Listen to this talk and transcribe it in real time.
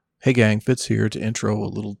Hey gang, Fitz here to intro a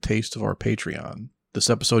little taste of our Patreon.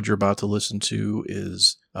 This episode you're about to listen to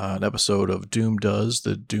is an episode of Doom Does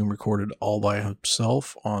that Doom recorded all by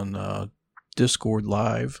himself on Discord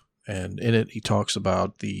Live, and in it he talks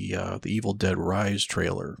about the Evil Dead Rise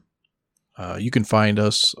trailer. You can find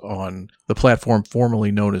us on the platform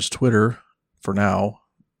formerly known as Twitter for now.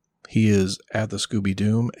 He is at the Scooby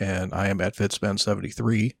Doom, and I am at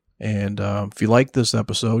FitzBen73. And if you like this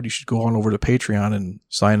episode, you should go on over to Patreon and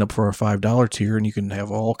sign up for our $5 tier, and you can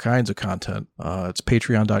have all kinds of content. It's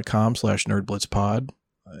patreon.com/nerdblitzpod.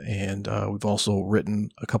 And we've also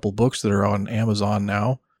written a couple books that are on Amazon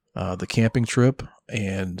now. The Camping Trip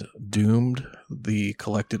and Doomed, the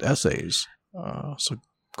collected essays. So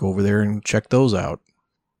go over there and check those out.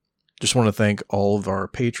 Just want to thank all of our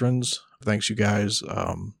patrons. Thanks, you guys.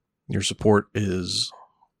 Your support is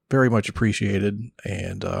very much appreciated,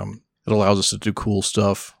 and it allows us to do cool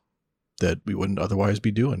stuff that we wouldn't otherwise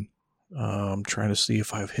be doing. I'm trying to see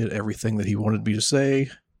if I've hit everything that he wanted me to say.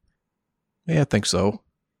 Yeah, I think so.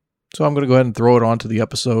 So I'm going to go ahead and throw it onto the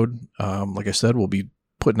episode. Like I said, we'll be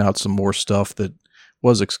putting out some more stuff that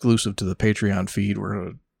was exclusive to the Patreon feed. We're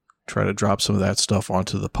going to try to drop some of that stuff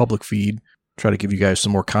onto the public feed, try to give you guys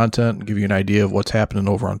some more content and give you an idea of what's happening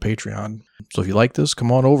over on Patreon. So if you like this,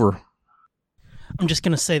 come on over. I'm just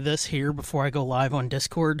going to say this here before I go live on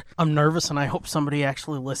Discord. I'm nervous, and I hope somebody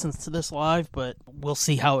actually listens to this live, but we'll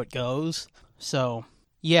see how it goes. So,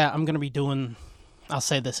 yeah, I'm going to be doing... I'll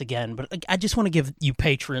say this again, but I just want to give you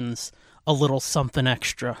patrons a little something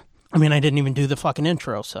extra. I mean, I didn't even do the fucking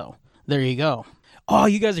intro, so there you go. Oh,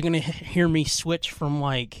 you guys are going to hear me switch from,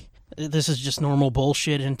 this is just normal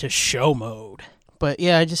bullshit into show mode. But,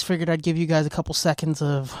 yeah, I just figured I'd give you guys a couple seconds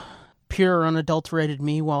of pure, unadulterated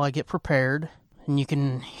me while I get prepared. And you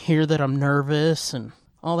can hear that I'm nervous and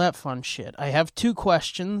all that fun shit. I have 2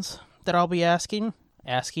 questions that I'll be asking,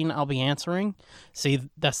 I'll be answering. See,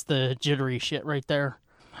 that's the jittery shit right there.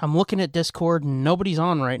 I'm looking at Discord and nobody's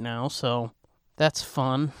on right now, so that's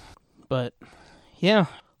fun. But, yeah,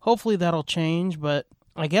 hopefully that'll change, but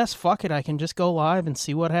I guess, fuck it, I can just go live and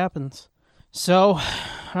see what happens. So,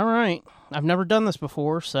 alright, I've never done this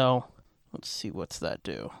before, so let's see what's that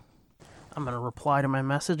do. I'm going to reply to my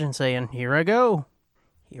message and say, and here I go.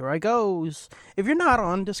 Here I goes. If you're not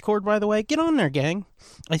on Discord, by the way, get on there, gang.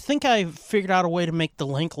 I think I figured out a way to make the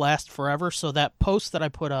link last forever, so that post that I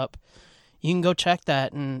put up, you can go check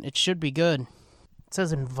that, and it should be good. It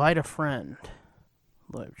says invite a friend.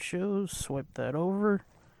 Live shows, swipe that over.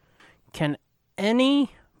 Can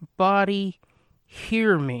anybody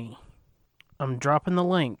hear me? I'm dropping the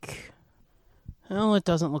link. Well, it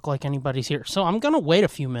doesn't look like anybody's here, so I'm going to wait a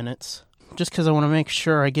few minutes. Just because I want to make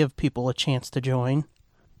sure I give people a chance to join.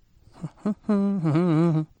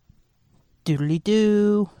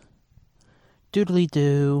 Doodly-doo.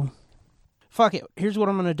 Doodly-doo. Fuck it. Here's what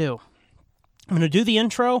I'm going to do. I'm going to do the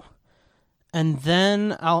intro, and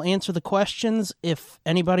then I'll answer the questions. If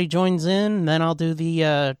anybody joins in, then I'll do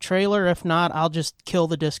the trailer. If not, I'll just kill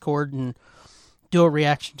the Discord and do a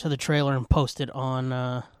reaction to the trailer and post it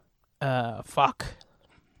on,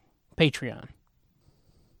 Patreon.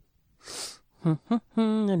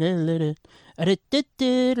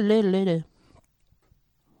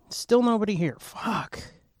 Still nobody here. Fuck.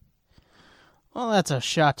 Well, that's a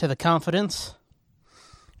shot to the confidence.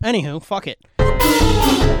 Anywho, fuck it.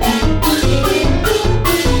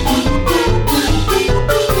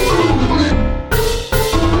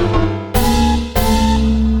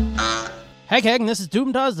 Hey, gang, this is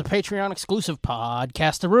Doom Does, the Patreon exclusive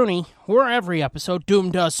podcast-a-rooney, where every episode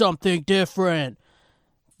Doom does something different.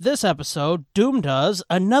 This episode, Doom does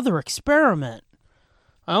another experiment.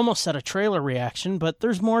 I almost said a trailer reaction, but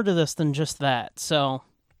there's more to this than just that. So,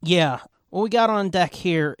 yeah, what we got on deck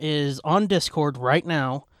here is on Discord right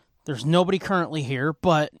now. There's nobody currently here,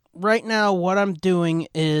 but right now what I'm doing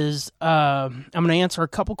is I'm going to answer a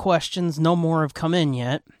couple questions. No more have come in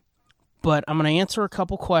yet, but I'm going to answer a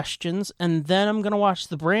couple questions, and then I'm going to watch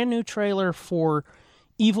the brand new trailer for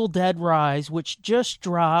Evil Dead Rise, which just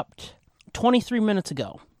dropped 23 minutes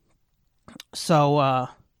ago. So,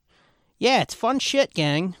 yeah, it's fun shit,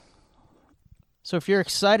 gang. So if you're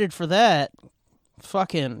excited for that,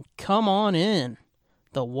 fucking come on in.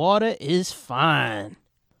 The water is fine.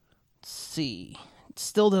 Let's see. It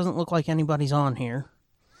still doesn't look like anybody's on here.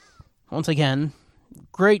 Once again,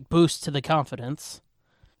 great boost to the confidence.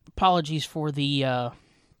 Apologies for the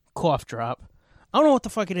cough drop. I don't know what the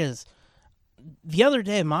fuck it is. The other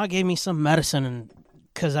day, Ma gave me some medicine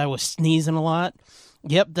because I was sneezing a lot.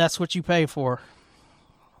 Yep, that's what you pay for.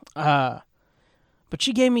 But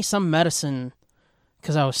she gave me some medicine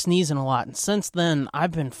because I was sneezing a lot. And since then,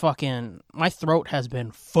 I've been my throat has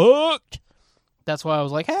been fucked. That's why I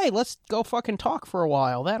was like, hey, let's go fucking talk for a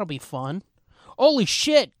while. That'll be fun. Holy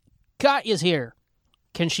shit, Katya's here.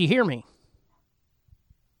 Can she hear me?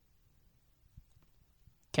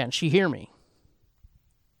 Can she hear me?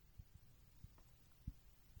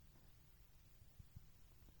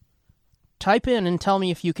 Type in and tell me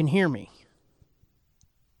if you can hear me.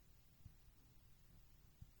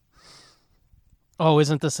 Oh,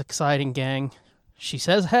 isn't this exciting, gang? She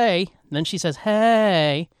says, hey. Then she says,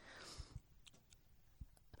 hey.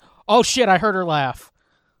 Oh, shit, I heard her laugh.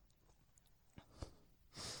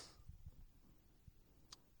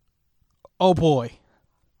 Oh, boy.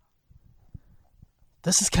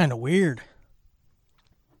 This is kind of weird.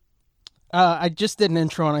 I just did an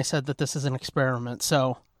intro and I said that this is an experiment,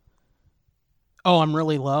 so... Oh, I'm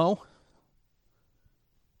really low?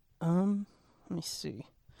 Let me see.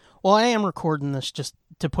 Well, I am recording this just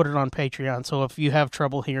to put it on Patreon, so if you have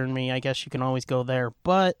trouble hearing me, I guess you can always go there.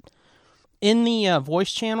 But in the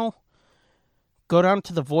voice channel, go down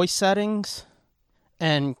to the voice settings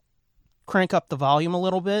and crank up the volume a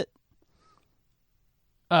little bit.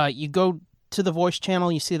 You go to the voice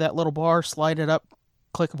channel, you see that little bar, slide it up,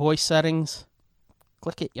 click voice settings.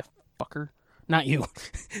 Click it, you fucker. Not you.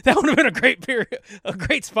 That would have been a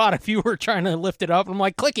great spot if you were trying to lift it up. I'm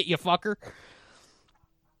like, click it, you fucker.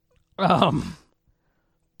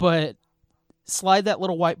 But slide that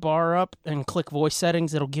little white bar up and click voice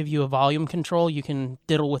settings. It'll give you a volume control. You can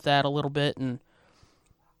diddle with that a little bit, and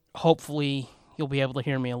hopefully you'll be able to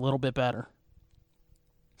hear me a little bit better.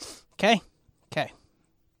 Okay? Okay.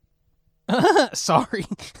 Sorry.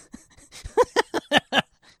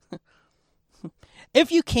 If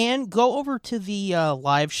you can, go over to the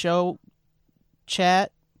live show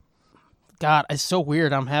chat. God, it's so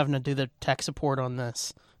weird I'm having to do the tech support on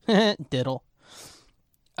this. Diddle.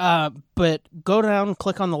 But go down,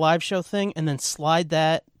 click on the live show thing, and then slide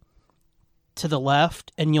that to the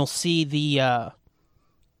left, and you'll see the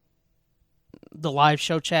live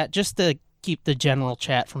show chat, just to keep the general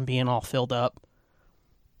chat from being all filled up.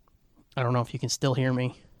 I don't know if you can still hear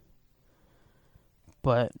me.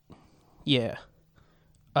 But, yeah.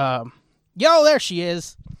 Yo, there she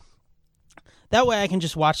is. That way I can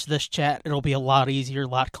just watch this chat. It'll be a lot easier, a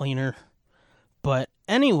lot cleaner. But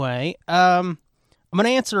anyway, I'm going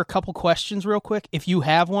to answer a couple questions real quick. If you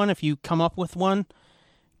have one, if you come up with one,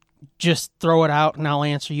 just throw it out and I'll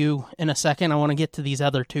answer you in a second. I want to get to these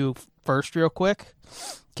other two first real quick.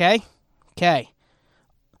 Okay? Okay.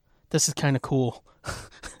 This is kind of cool.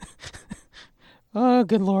 Oh,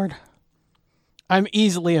 good Lord. I'm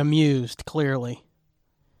easily amused, clearly.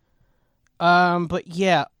 But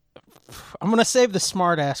yeah, I'm going to save the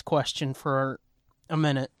smart-ass question for a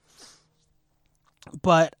minute.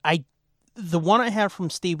 But the one I have from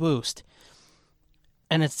Steve Boost,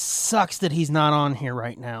 and it sucks that he's not on here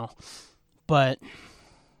right now, but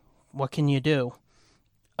what can you do?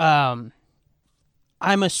 I'm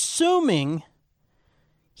assuming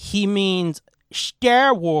he means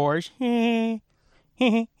Star Wars. I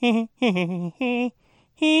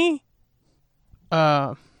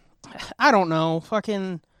don't know.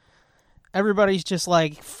 Fucking everybody's just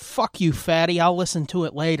like, fuck you, fatty. I'll listen to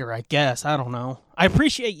it later, I guess. I don't know. I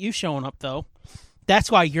appreciate you showing up, though. That's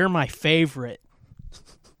why you're my favorite.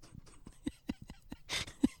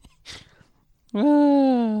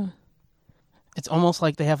 It's almost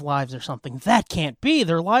like they have lives or something. That can't be.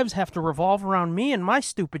 Their lives have to revolve around me and my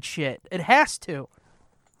stupid shit. It has to.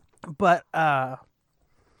 But, back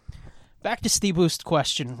to Steve Boost's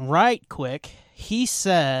question right quick. He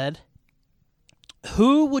said,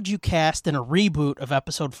 who would you cast in a reboot of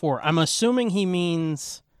Episode 4? I'm assuming he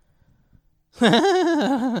means...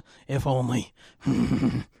 if only.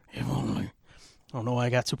 If only. I don't know why I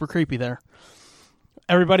got super creepy there.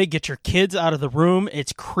 Everybody get your kids out of the room.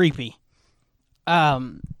 It's creepy.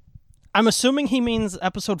 I'm assuming he means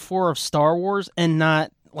Episode 4 of Star Wars and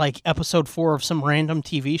not like Episode 4 of some random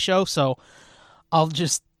TV show. So I'll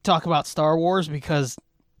just talk about Star Wars because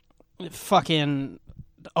fucking,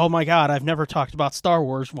 oh my God, I've never talked about Star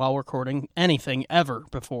Wars while recording anything ever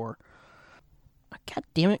before. God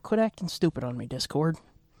damn it, quit acting stupid on me, Discord.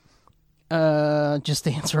 Just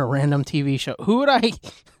to answer a random TV show. Who would I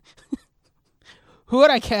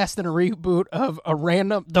cast in a reboot of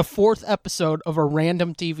the fourth episode of a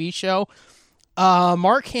random TV show?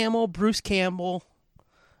 Mark Hamill, Bruce Campbell,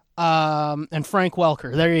 and Frank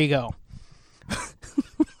Welker. There you go.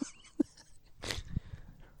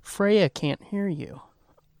 Freya can't hear you.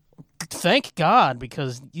 Thank God,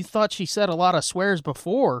 because you thought she said a lot of swears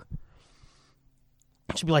before.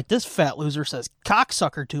 She'd be like, this fat loser says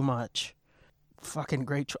cocksucker too much. fucking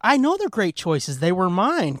great. I know they're great choices. They were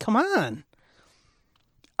mine. Come on.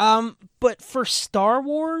 But for Star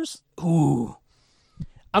Wars, ooh,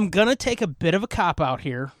 I'm gonna take a bit of a cop-out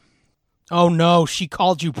here. Oh no, she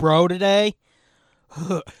called you bro today?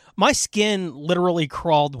 My skin literally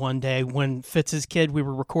crawled one day when Fitz's kid, we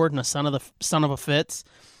were recording a Son of a Fitz,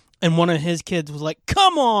 and one of his kids was like,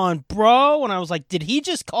 come on, bro. And I was like, did he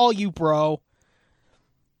just call you bro?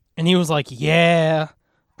 And he was like, yeah.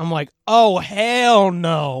 I'm like, oh, hell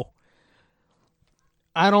no.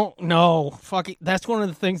 I don't know. Fucking, that's one of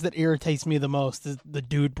the things that irritates me the most is the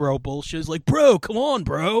dude bro bullshit. It's like, bro, come on,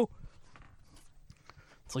 bro.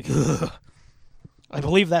 It's like, ugh. I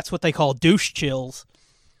believe that's what they call douche chills.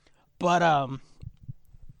 But,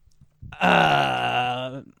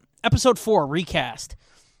 episode 4, recast.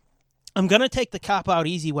 I'm going to take the cop-out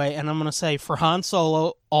easy way, and I'm going to say for Han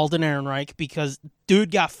Solo, Alden Ehrenreich, because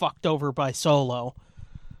dude got fucked over by Solo.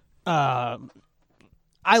 I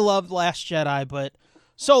loved Last Jedi, but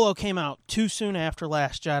Solo came out too soon after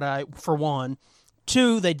Last Jedi, for one.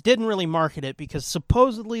 2, they didn't really market it, because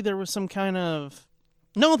supposedly there was some kind of...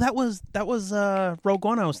 No, that was Rogue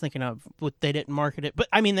One I was thinking of. They didn't market it. But,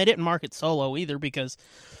 I mean, they didn't market Solo either, because...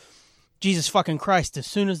 Jesus fucking Christ, as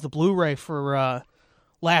soon as the Blu-ray for...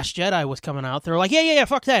 Last Jedi was coming out, they're like, yeah,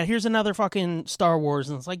 fuck that. Here's another fucking Star Wars.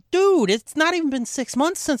 And it's like, dude, it's not even been 6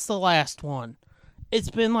 months since the last one.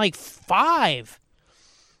 It's been like 5.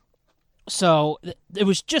 So it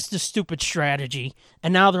was just a stupid strategy.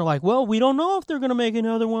 And now they're like, well, we don't know if they're going to make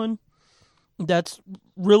another one. That's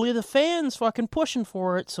really the fans fucking pushing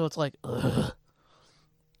for it. So it's like, ugh.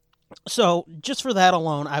 So just for that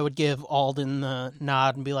alone, I would give Alden the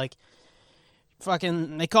nod and be like,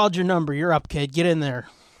 fucking, they called your number. You're up, kid. Get in there.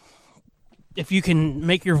 If you can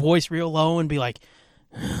make your voice real low and be like,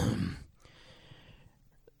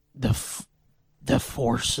 the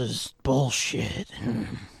Force is bullshit.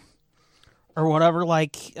 Or whatever,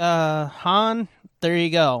 like, Han, there you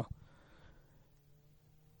go.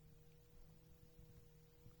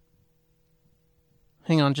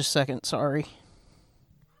 Hang on just a second. Sorry.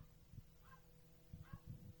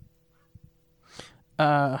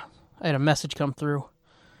 I had a message come through.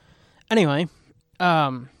 Anyway,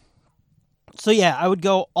 so yeah, I would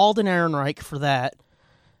go Alden Ehrenreich for that.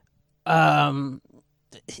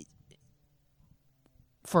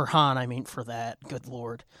 For Han, I mean for that. Good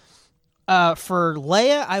Lord. For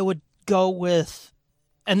Leia, I would go with,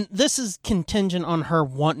 and this is contingent on her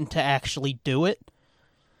wanting to actually do it.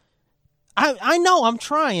 I know, I'm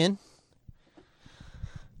trying.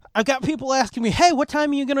 I've got people asking me, hey, what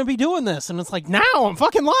time are you going to be doing this? And it's like, now, I'm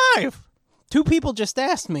fucking live. 2 people just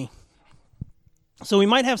asked me. So we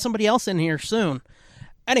might have somebody else in here soon.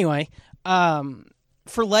 Anyway, for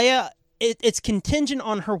Leia, it's contingent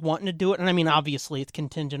on her wanting to do it. And I mean, obviously, it's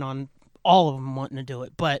contingent on all of them wanting to do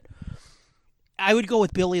it. But I would go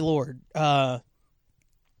with Billie Lourd,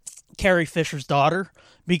 Carrie Fisher's daughter.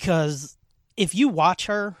 Because if you watch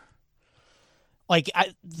her... Like,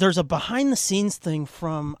 there's a behind-the-scenes thing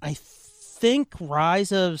from, I think,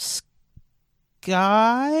 Rise of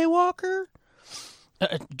Skywalker?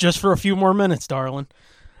 Just for a few more minutes, darling.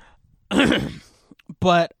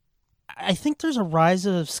 But I think there's a Rise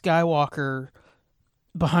of Skywalker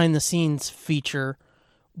behind-the-scenes feature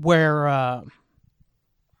where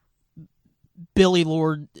Billie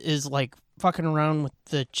Lourd is, like, fucking around with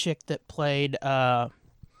the chick that played... oh,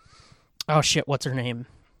 shit, what's her name?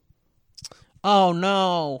 Oh,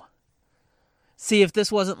 no. See, if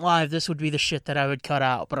this wasn't live, this would be the shit that I would cut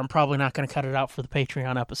out, but I'm probably not going to cut it out for the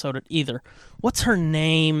Patreon episode either. What's her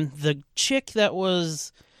name? The chick that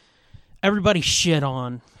was everybody shit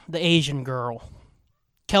on. The Asian girl.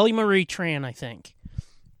 Kelly Marie Tran, I think.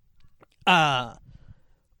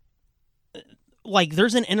 Like,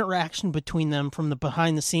 there's an interaction between them from the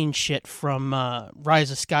behind-the-scenes shit from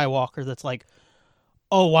Rise of Skywalker that's like,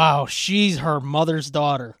 oh, wow, she's her mother's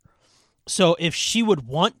daughter. So if she would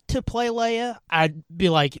want to play Leia, I'd be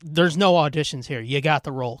like, there's no auditions here. You got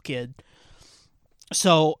the role, kid.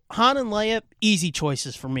 So Han and Leia, easy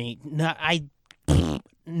choices for me.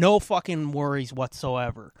 No fucking worries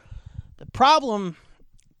whatsoever. The problem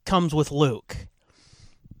comes with Luke.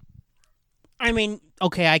 I mean,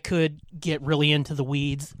 okay, I could get really into the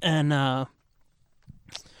weeds and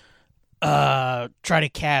try to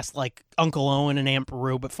cast like Uncle Owen and Aunt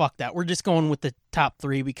Beru, but fuck that. We're just going with the top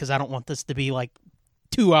 3 because I don't want this to be like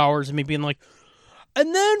 2 hours of me being like,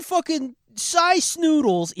 and then fucking Cy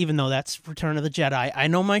Snoodles, even though that's Return of the Jedi. I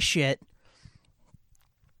know my shit.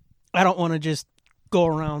 I don't want to just go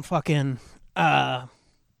around fucking, what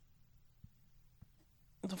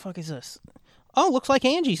the fuck is this? Oh, looks like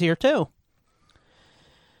Angie's here too.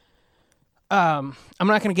 I'm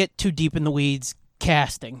not going to get too deep in the weeds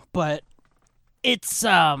casting, but it's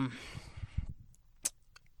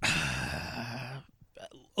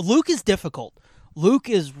Luke is difficult. Luke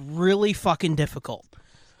is really fucking difficult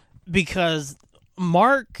because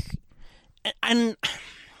Mark, and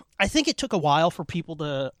I think it took a while for people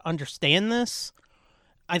to understand this.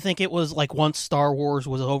 I think it was like once Star Wars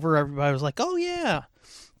was over, everybody was like, oh yeah,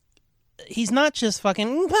 he's not just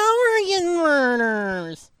fucking Power and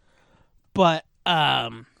murders. But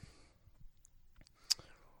I've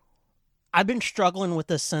been struggling with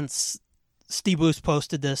this since Steve Boost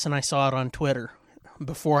posted this and I saw it on Twitter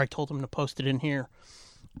before I told him to post it in here.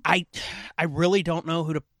 I really don't know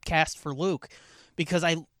who to cast for Luke because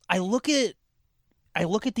I look at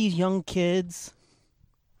these young kids.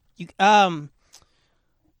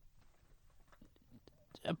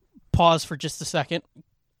 Pause for just a second.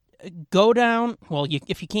 Go down. Well,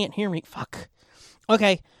 if you can't hear me, fuck.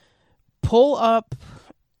 Okay. Pull up.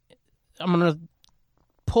 I'm going to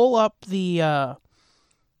pull up the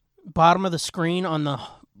bottom of the screen on the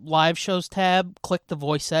live shows tab. Click the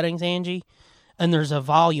voice settings, Angie. And there's a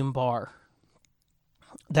volume bar.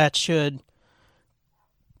 That should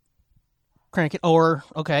crank it. Or,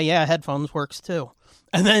 okay, yeah, headphones works too.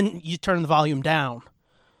 And then you turn the volume down.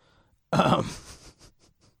 Oh,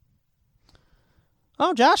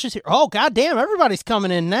 Josh is here. Oh, goddamn, everybody's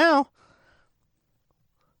coming in now.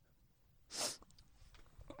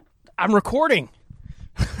 I'm recording.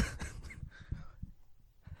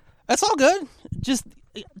 That's all good. Just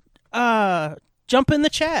jump in the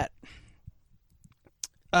chat.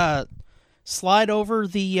 Slide over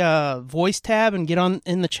the voice tab and get on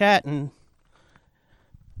in the chat, and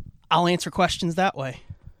I'll answer questions that way.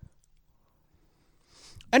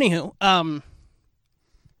 Anywho,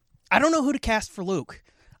 I don't know who to cast for Luke.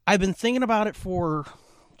 I've been thinking about it for,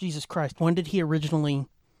 Jesus Christ, when did he originally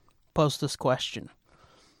post this question?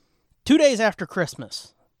 2 days after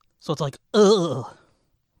Christmas. So it's like, ugh.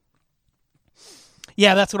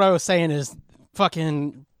 Yeah, that's what I was saying is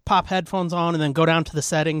fucking pop headphones on and then go down to the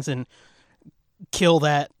settings and kill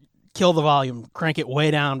the volume. Crank it way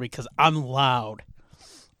down because I'm loud,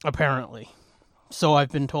 apparently. So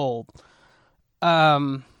I've been told.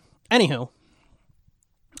 Anywho.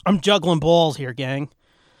 I'm juggling balls here, gang.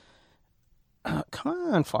 Come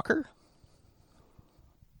on, fucker.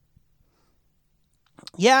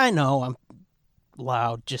 Yeah, I know I'm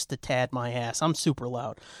loud just a tad my ass. I'm super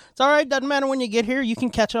loud. It's alright, doesn't matter when you get here. You can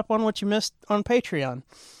catch up on what you missed on Patreon.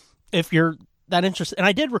 If you're that interested. And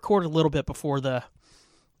I did record a little bit before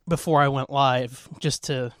I went live, just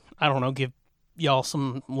to, I don't know, give y'all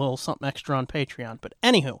some little something extra on Patreon. But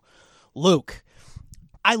anywho, Luke.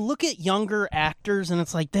 I look at younger actors and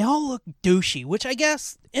it's like they all look douchey, which I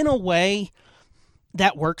guess in a way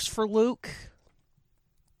that works for Luke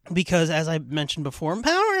because as I mentioned before,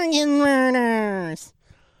 Power and murders.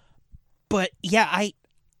 But yeah,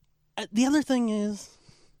 the other thing is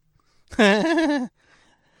I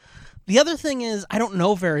don't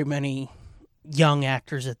know very many young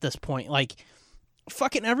actors at this point. Like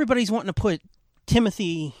fucking everybody's wanting to put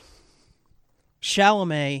Timothée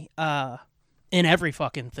Chalamet in every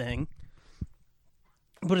fucking thing.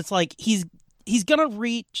 But it's like he's gonna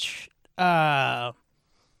reach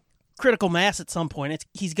critical mass at some point.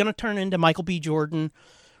 He's gonna turn into Michael B. Jordan,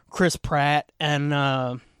 Chris Pratt,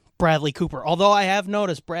 and Bradley Cooper. Although I have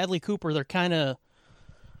noticed Bradley Cooper, they're kind of,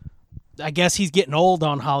 I guess he's getting old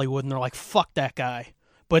on Hollywood, and they're like, fuck that guy.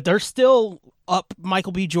 But they're still up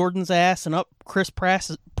Michael B. Jordan's ass and up Chris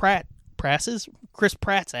Pratt's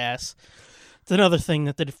ass. It's another thing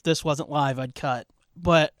that if this wasn't live, I'd cut.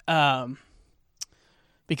 But,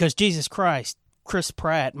 because Jesus Christ, Chris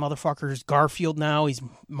Pratt, motherfucker's Garfield now, he's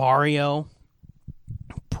Mario.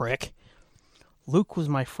 Prick. Luke was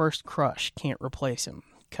my first crush, can't replace him,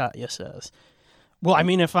 Katya says. Well, I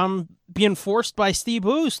mean, if I'm being forced by Steve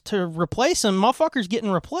Boost to replace him, motherfucker's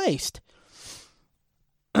getting replaced.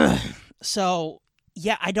 So,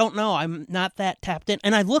 yeah, I don't know. I'm not that tapped in.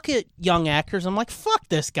 And I look at young actors, I'm like, fuck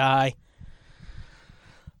this guy.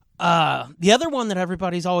 The other one that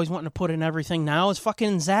everybody's always wanting to put in everything now is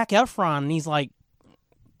fucking Zac Efron. And he's like,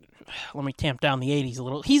 let me tamp down the 80s a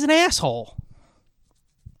little. He's an asshole.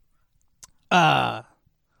 So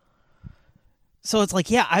it's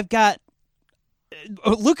like, yeah, I've got,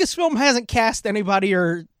 Lucasfilm hasn't cast anybody,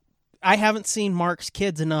 or I haven't seen Mark's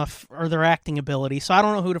kids enough or their acting ability. So I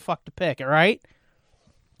don't know who the fuck to pick. All right.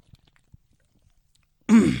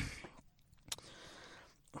 I'm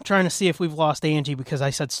trying to see if we've lost Angie because I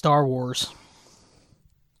said Star Wars.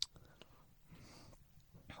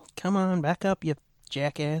 Come on, back up, you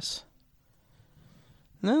jackass.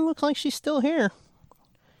 No, it looks like she's still here.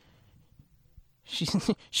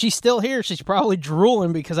 She's still here. She's probably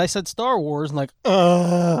drooling because I said Star Wars and like,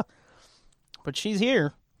 but she's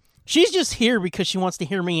here. She's just here because she wants to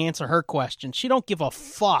hear me answer her question. She don't give a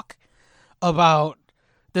fuck about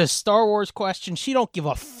the Star Wars question. She don't give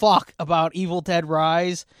a fuck about Evil Dead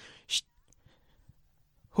Rise.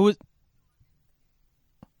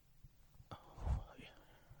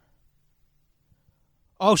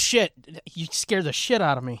 Oh shit! You scared the shit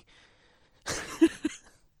out of me.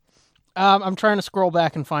 I'm trying to scroll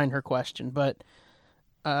back and find her question, but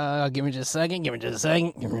give me just a second.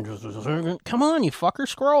 Come on, you fucker,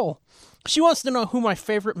 scroll. She wants to know who my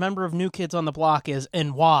favorite member of New Kids on the Block is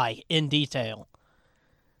and why in detail.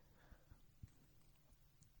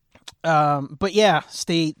 But yeah,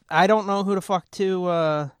 Steve, I don't know who the fuck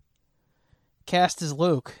to cast as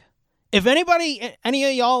Luke. If any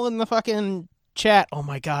of y'all in the fucking chat, oh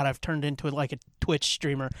my god, I've turned into like a Twitch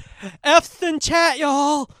streamer. F's in chat,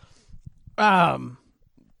 y'all.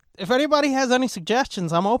 If anybody has any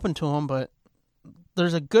suggestions, I'm open to them, but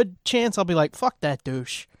there's a good chance I'll be like, fuck that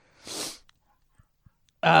douche.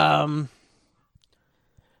 But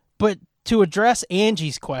to address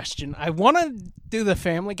Angie's question, I want to do the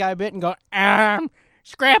Family Guy bit and go,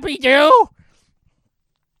 Scrappy-Doo!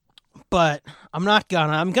 But I'm not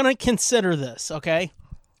gonna. I'm gonna consider this, okay?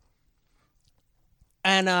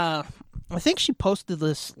 And, I think she posted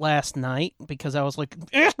this last night because I was like,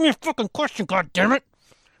 ask me a fucking question, goddammit!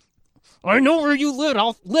 I know where you live.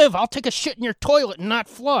 I'll take a shit in your toilet and not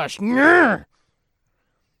flush.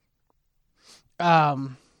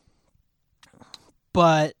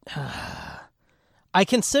 But I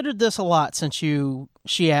considered this a lot since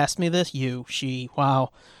she asked me this.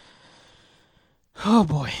 Wow. Oh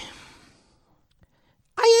boy.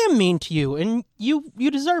 I am mean to you, and you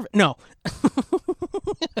deserve it. No.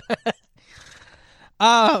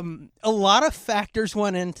 A lot of factors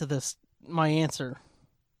went into this, my answer.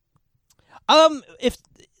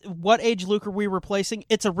 What age Luke are we replacing?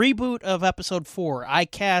 It's a reboot of episode 4. I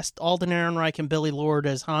cast Alden Ehrenreich and Billy Lord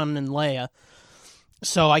as Han and Leia.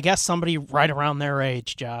 So I guess somebody right around their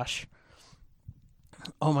age, Josh.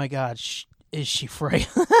 Oh my god, is she Freya?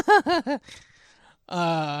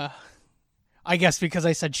 I guess because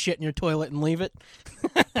I said shit in your toilet and leave it.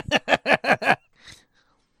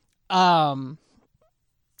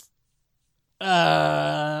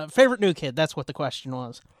 Favorite new kid, that's what the question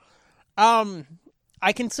was.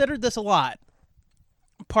 I considered this a lot.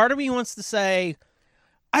 Part of me wants to say,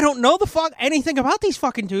 I don't know anything about these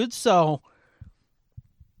fucking dudes, so...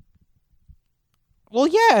 Well,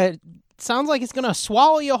 yeah, it sounds like it's gonna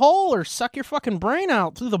swallow you whole or suck your fucking brain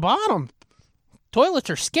out through the bottom. Toilets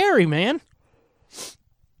are scary, man.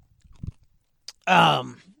 Yeah,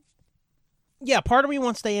 part of me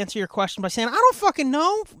wants to answer your question by saying, I don't fucking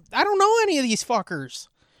know. I don't know any of these fuckers.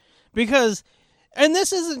 Because, and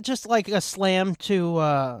this isn't just like a slam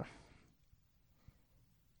to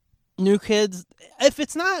new kids. If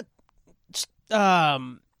it's not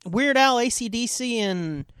Weird Al, AC/DC,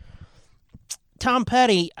 and Tom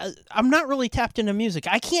Petty, I'm not really tapped into music.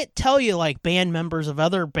 I can't tell you like band members of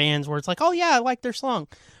other bands where it's like, oh yeah, I like their song.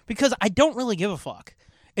 Because I don't really give a fuck.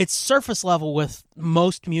 It's surface level with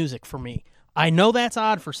most music for me. I know that's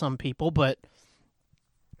odd for some people, but...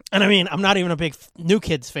 And I mean, I'm not even a big New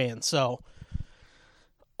Kids fan, so...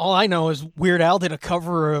 All I know is Weird Al did a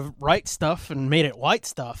cover of Right Stuff and made it White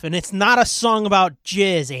Stuff. And it's not a song about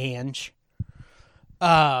jizz, Ange.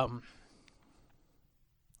 No,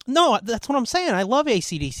 that's what I'm saying. I love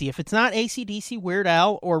AC/DC. If it's not AC/DC, Weird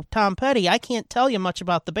Al, or Tom Petty, I can't tell you much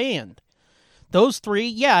about the band. Those three,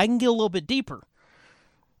 yeah, I can get a little bit deeper.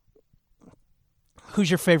 Who's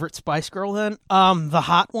your favorite Spice Girl then? The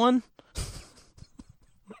hot one.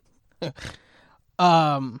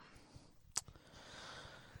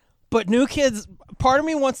 But New Kids, part of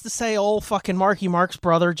me wants to say old fucking Marky Mark's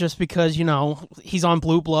brother just because, you know, he's on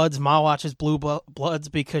Blue Bloods. Ma watches Blue Bloods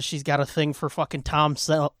because she's got a thing for fucking Tom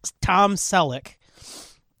Selleck.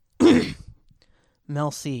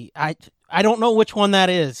 Mel C. I don't know which one that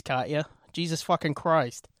is, Katya. Jesus fucking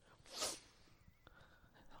Christ.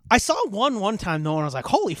 I saw one time though, and I was like,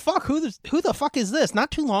 "Holy fuck! Who the fuck is this?"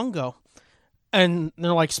 Not too long ago, and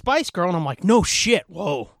they're like Spice Girl, and I'm like, "No shit,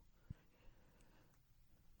 whoa."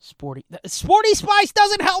 Sporty Spice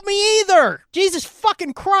doesn't help me either. Jesus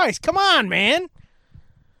fucking Christ! Come on, man.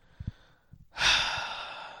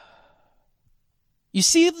 You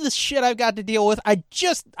see this shit I've got to deal with? I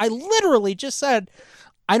literally just said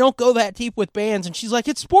I don't go that deep with bands, and she's like,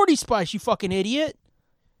 "It's Sporty Spice, you fucking idiot."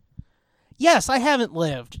 Yes, I haven't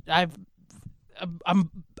lived. I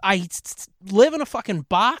live in a fucking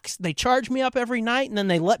box. They charge me up every night, and then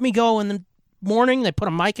they let me go, and then morning. They put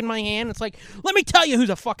a mic in my hand. It's like, let me tell you who's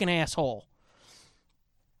a fucking asshole.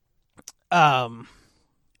 But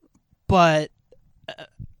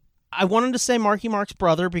I wanted to say Marky Mark's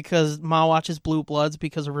brother because Ma watches Blue Bloods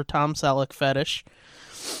because of her Tom Selleck fetish.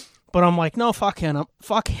 But I'm like, no, fuck him.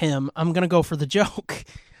 I'm going to go for the joke.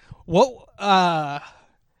 What,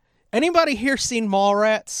 anybody here seen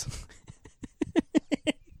Mallrats?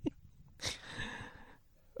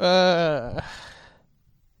 Oh,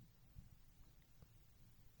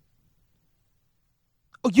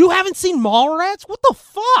 you haven't seen Mallrats? What the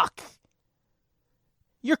fuck?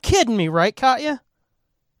 You're kidding me, right, Katya?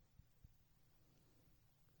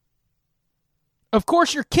 Of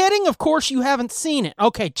course you're kidding. Of course you haven't seen it.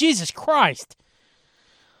 Okay, Jesus Christ.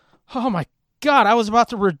 Oh my God, I was about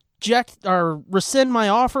to reject or rescind my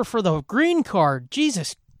offer for the green card.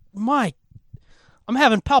 Jesus, I'm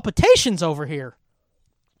having palpitations over here.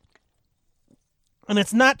 And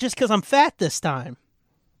it's not just because I'm fat this time.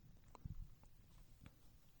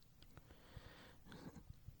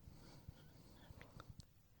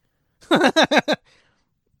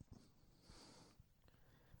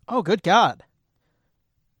 Oh, good God.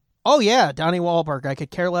 Oh, yeah, Donnie Wahlberg. I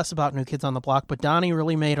could care less about New Kids on the Block, but Donnie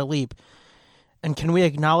really made a leap. And can we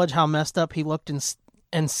acknowledge how messed up he looked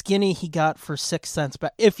and skinny he got for 6 cents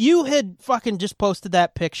back? If you had fucking just posted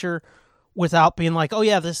that picture without being like, oh,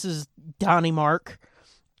 yeah, this is Donnie Mark,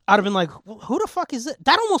 I'd have been like, who the fuck is it?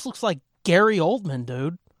 That almost looks like Gary Oldman,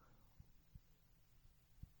 dude.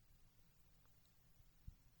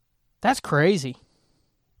 That's crazy.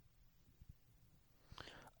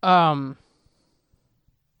 Wow.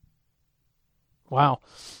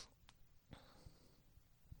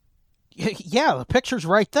 Yeah, the picture's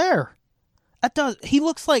right there. He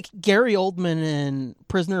looks like Gary Oldman in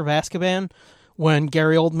Prisoner of Azkaban when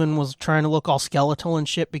Gary Oldman was trying to look all skeletal and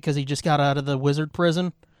shit because he just got out of the wizard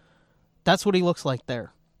prison. That's what he looks like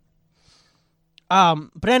there. But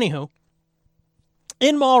anywho,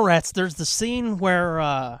 in Mallrats, there's the scene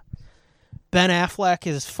where Ben Affleck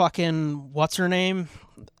is fucking what's her name?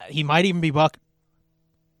 He might even be Buck.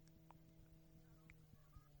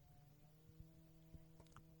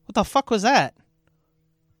 What the fuck was that?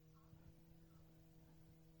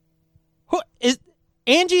 Who is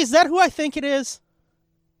Angie? Is that who I think it is?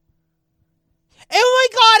 Oh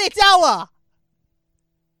my God, it's Ella.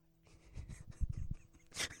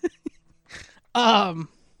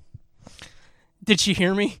 Did she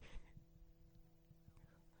hear me?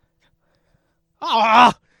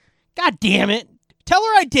 Ah, God damn it. Tell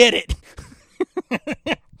her I did it.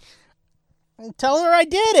 Tell her I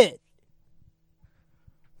did it.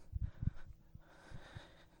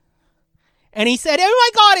 And he said,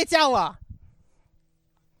 oh my God, it's Ella.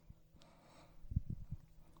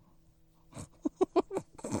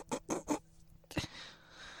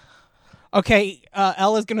 Okay,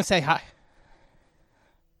 Ella's going to say hi.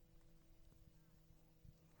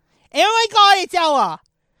 Oh my God, it's Ella.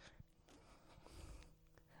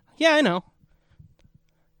 Yeah, I know.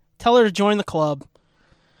 Tell her to join the club.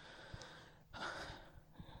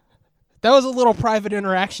 That was a little private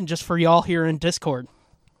interaction just for y'all here in Discord.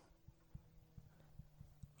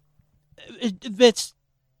 It's...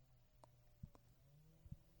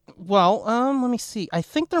 Well, let me see. I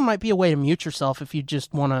think there might be a way to mute yourself if you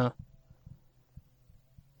just want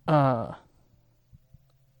to...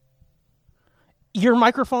 Your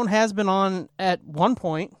microphone has been on at one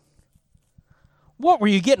point. What, were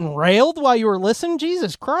you getting railed while you were listening?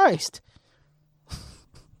 Jesus Christ.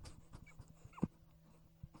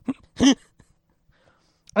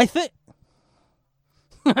 I think...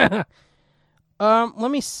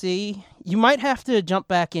 let me see. You might have to jump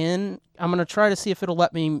back in. I'm going to try to see if it'll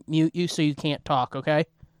let me mute you so you can't talk, okay?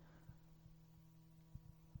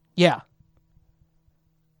 Yeah.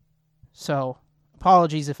 So,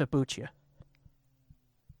 apologies if it boots you.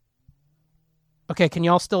 Okay, can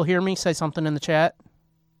y'all still hear me? Say something in the chat.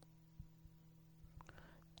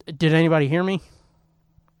 Did anybody hear me?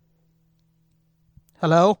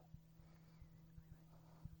 Hello?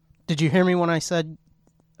 Did you hear me when I said,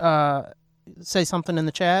 say something in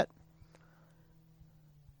the chat?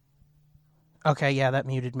 Okay, yeah, that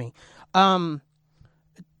muted me.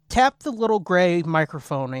 Tap the little gray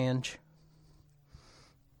microphone, Ange.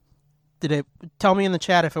 Did it tell me in the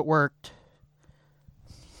chat if it worked?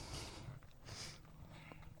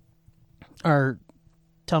 Or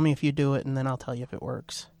tell me if you do it, and then I'll tell you if it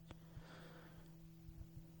works.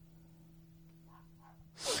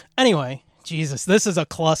 Anyway, Jesus, this is a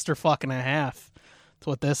clusterfuck and a half. That's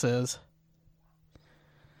what this is.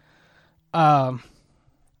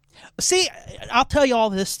 See, I'll tell you all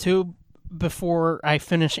this, too, before I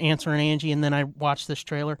finish answering Angie, and then I watch this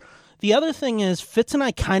trailer. The other thing is, Fitz and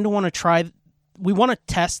I kind of want to try. We want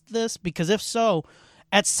to test this because if so,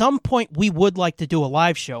 at some point we would like to do a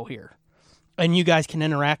live show here, and you guys can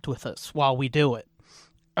interact with us while we do it.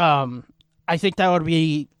 I think that would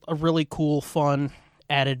be a really cool, fun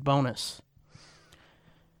added bonus.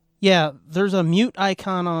 Yeah, there's a mute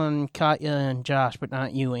icon on Katya and Josh, but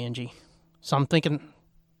not you, Angie. So I'm thinking,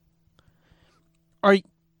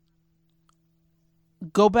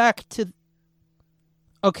 go back to.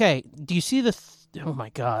 Okay, do you see the? Oh my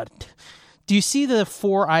God, do you see the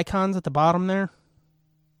 4 icons at the bottom there?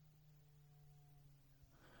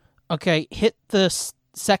 Okay, hit the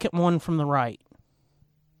second one from the right.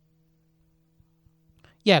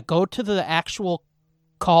 Yeah, go to the actual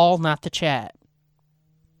call, not the chat.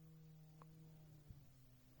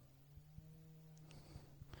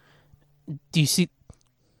 Do you see?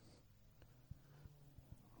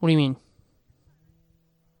 What do you mean?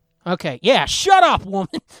 Okay, yeah, shut up, woman.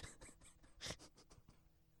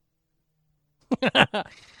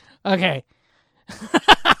 Okay.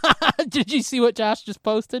 Did you see what Josh just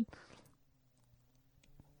posted?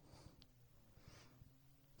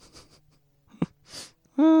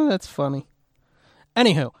 Oh, that's funny.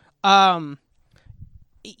 Anywho,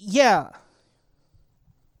 yeah.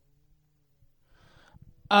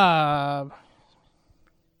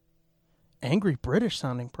 Angry British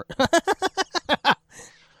sounding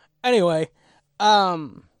Anyway, yeah,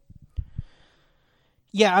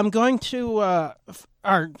 I'm going to,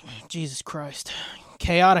 Jesus Christ,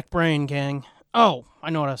 chaotic brain, gang. Oh,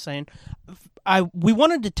 I know what I was saying. We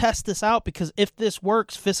wanted to test this out because if this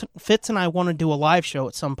works, Fitz and I want to do a live show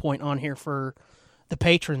at some point on here for the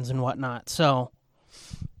patrons and whatnot. So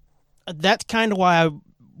that's kind of why I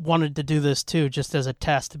wanted to do this too, just as a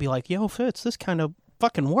test to be like, yo, Fitz, this kind of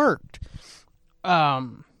fucking worked.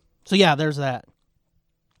 So yeah, there's that.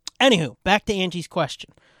 Anywho, back to Angie's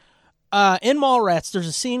question. In Mallrats, there's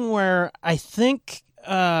a scene where I think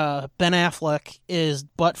Ben Affleck is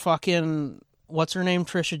butt fucking, what's her name,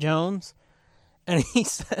 Trisha Jones? And he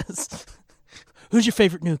says, who's your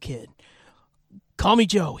favorite new kid? Call me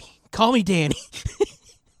Joey. Call me Danny.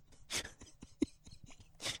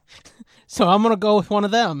 So I'm going to go with one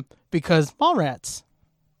of them because Mallrats.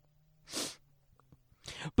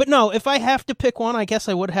 But no, if I have to pick one, I guess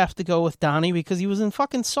I would have to go with Donnie because he was in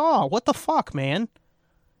fucking Saw. What the fuck, man?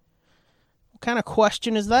 What kind of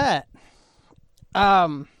question is that?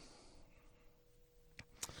 But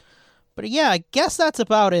yeah, I guess that's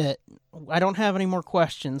about it. I don't have any more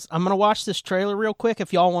questions. I'm going to watch this trailer real quick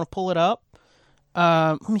if y'all want to pull it up.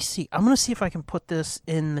 Let me see. I'm going to see if I can put this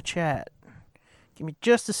in the chat. Give me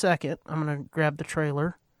just a second. I'm going to grab the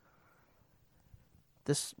trailer.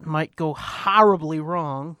 This might go horribly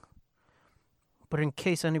wrong, but in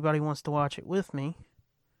case anybody wants to watch it with me,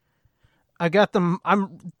 I got them.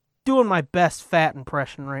 I'm doing my best fat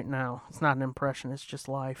impression right now. It's not an impression, it's just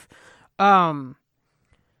life. I've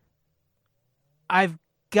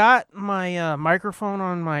got my microphone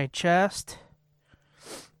on my chest,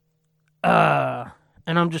 and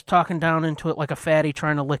I'm just talking down into it like a fatty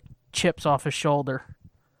trying to lick chips off his shoulder.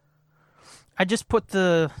 I just put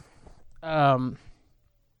the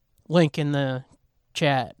link in the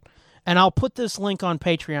chat, and I'll put this link on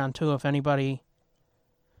Patreon too if anybody.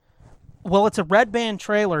 Well, it's a Red Band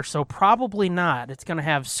trailer, so probably not. It's going to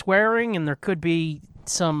have swearing, and there could be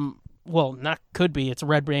some. Well, not could be. It's a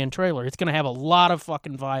Red Band trailer. It's going to have a lot of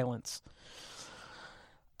fucking violence.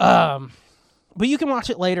 But you can watch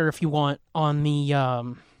it later if you want on the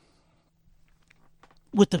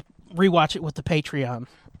rewatch it with the Patreon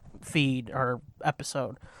feed or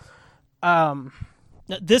episode.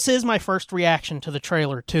 This is my first reaction to the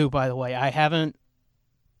trailer, too, by the way. I haven't...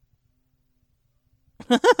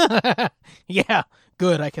 Yeah,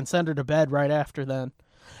 good. I can send her to bed right after then.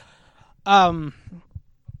 I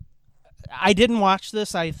didn't watch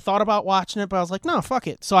this. I thought about watching it, but I was like, no, fuck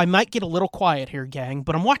it. So I might get a little quiet here, gang,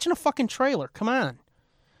 but I'm watching a fucking trailer. Come on.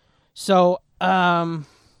 So,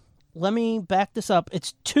 let me back this up.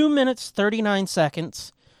 It's 2 minutes, 39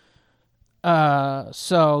 seconds.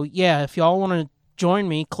 So, yeah, if y'all want to join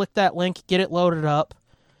me, click that link, get it loaded up,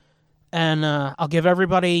 and I'll give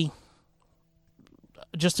everybody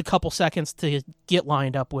just a couple seconds to get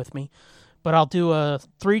lined up with me. But I'll do a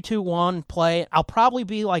 3, 2, 1 play. I'll probably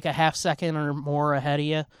be like a half second or more ahead of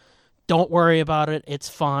you. Don't worry about it. It's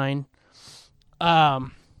fine.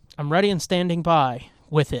 I'm ready and standing by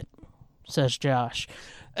with it, says Josh.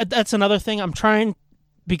 That's another thing. I'm trying,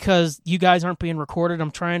 because you guys aren't being recorded,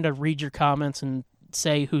 I'm trying to read your comments and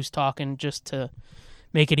say who's talking just to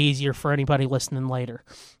make it easier for anybody listening later.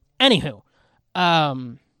 Anywho,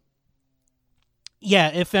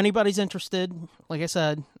 yeah, if anybody's interested, like I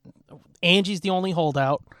said, Angie's the only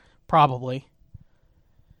holdout, probably.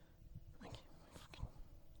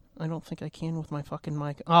 I don't think I can with my fucking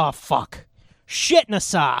mic. Oh, fuck. Shit in a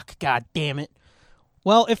sock. God damn it.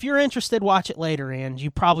 Well, if you're interested, watch it later, Ange.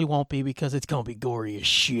 You probably won't be because it's going to be gory as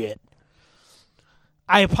shit.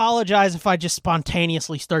 I apologize if I just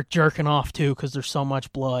spontaneously start jerking off, too, because there's so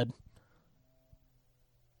much blood.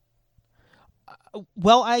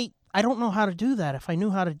 Well, I don't know how to do that. If I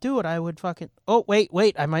knew how to do it, I would fucking... Oh, wait.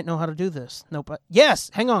 I might know how to do this. Nope.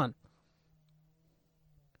 Yes, hang on.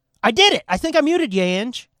 I did it. I think I muted you,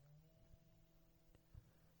 Ange.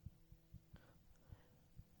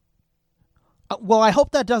 Well, I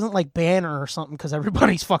hope that doesn't, like, ban her or something, because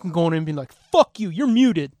everybody's fucking going in and being like, fuck you, you're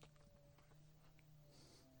muted.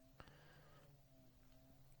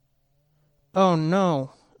 Oh,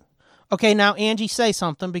 no. Okay, now, Angie, say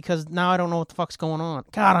something, because now I don't know what the fuck's going on.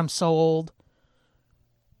 God, I'm so old.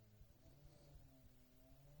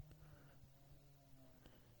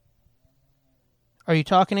 Are you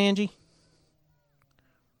talking, Angie?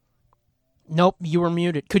 Nope, you were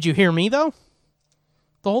muted. Could you hear me, though?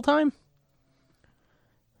 The whole time?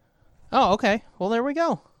 Oh, okay. Well, there we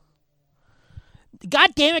go. God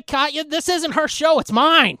damn it, Katya. This isn't her show. It's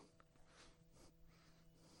mine.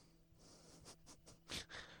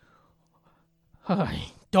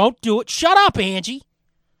 Don't do it. Shut up, Angie.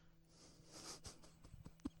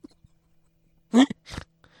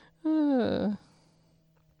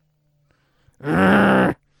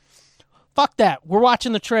 Fuck that. We're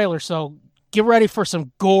watching the trailer, so get ready for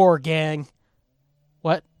some gore, gang.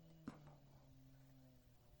 What?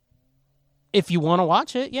 If you want to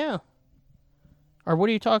watch it, yeah. Or what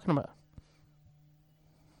are you talking about?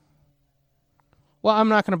 Well, I'm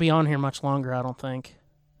not going to be on here much longer, I don't think.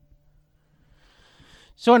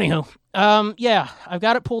 So, anywho, yeah, I've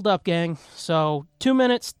got it pulled up, gang. So, 2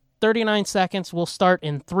 minutes, 39 seconds. We'll start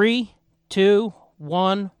in 3, 2,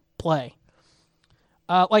 1, play.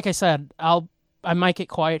 Like I said, I might get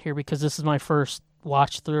quiet here because this is my first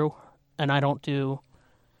watch through, and I don't do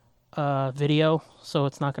video, so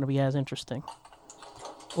it's not going to be as interesting.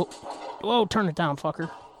 Whoa, turn it down,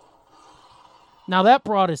 fucker. Now that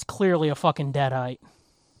broad is clearly a fucking deadite.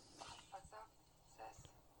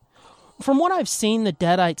 From what I've seen, the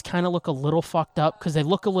deadites kind of look a little fucked up because they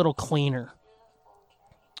look a little cleaner.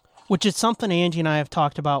 Which is something Angie and I have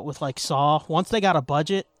talked about with, like, Saw. Once they got a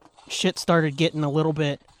budget, shit started getting a little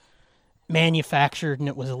bit manufactured and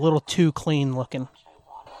it was a little too clean looking.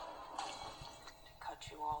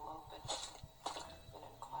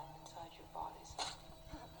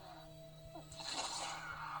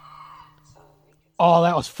 Oh,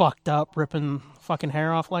 that was fucked up, ripping fucking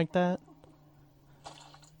hair off like that.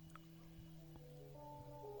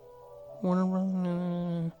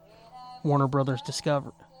 Warner Brothers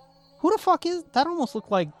Discovery. Who the fuck is... That almost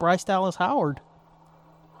looked like Bryce Dallas Howard.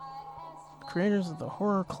 Creators of the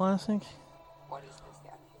horror classic.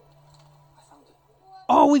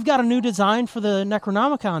 Oh, we've got a new design for the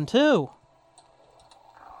Necronomicon, too.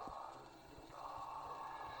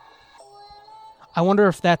 I wonder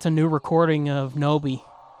if that's a new recording of Nobi.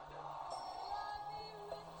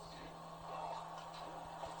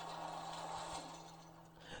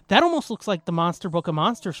 That almost looks like the Monster Book of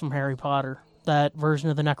Monsters from Harry Potter. That version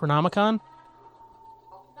of the Necronomicon.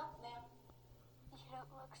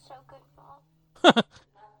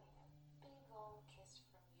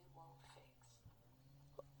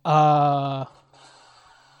 Oh,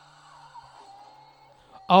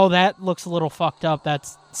 that looks a little fucked up.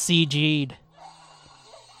 That's CG'd.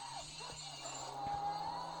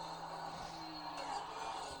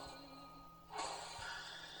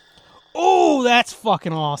 Oh, that's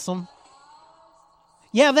fucking awesome.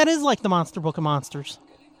 Yeah, that is like the Monster Book of Monsters.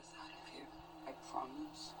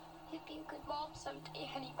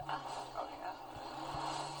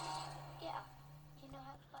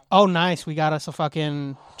 Oh, nice. We got us a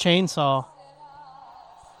fucking chainsaw.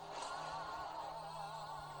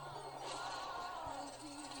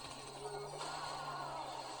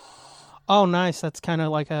 Oh, nice. That's kind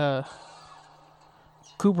of like a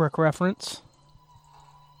Kubrick reference.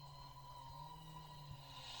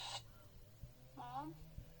 Mom?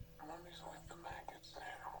 Mommy's let the maggots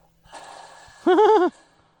down.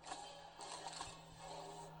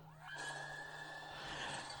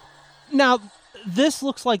 Now, this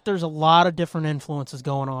looks like there's a lot of different influences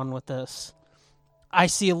going on with this. I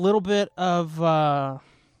see a little bit of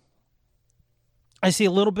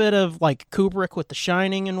like Kubrick with The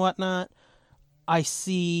Shining and whatnot. I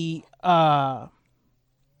see what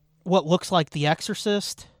looks like The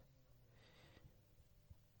Exorcist.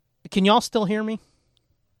 Can y'all still hear me?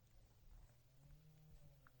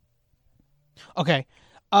 Okay.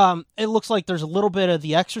 It looks like there's a little bit of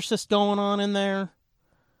The Exorcist going on in there.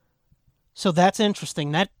 So that's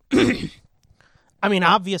interesting. That I mean,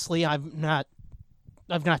 obviously I've not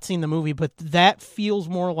seen the movie, but that feels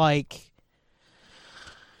more like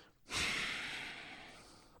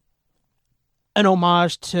an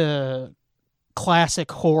homage to classic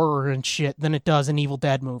horror and shit than it does an Evil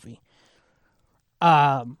Dead movie.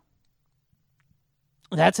 That's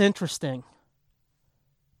interesting.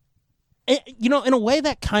 In a way,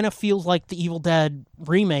 that kind of feels like the Evil Dead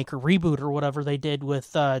remake or reboot or whatever they did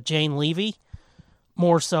with Jane Levy.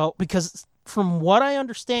 More so, because from what I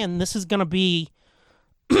understand, this is going to be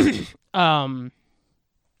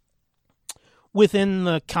within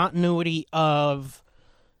the continuity of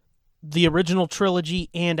the original trilogy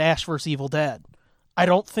and Ash vs. Evil Dead. I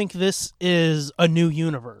don't think this is a new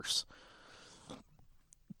universe.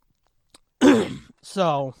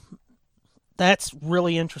 So that's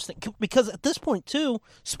really interesting. Because at this point, too,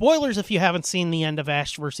 spoilers if you haven't seen the end of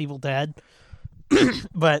Ash vs. Evil Dead,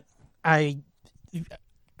 but I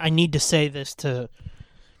need to say this to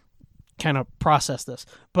kind of process this.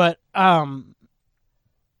 But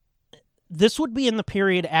this would be in the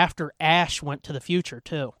period after Ash went to the future,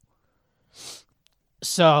 too.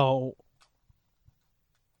 So,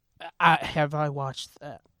 have I watched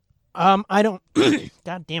that? I don't.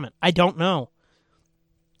 God damn it! I don't know.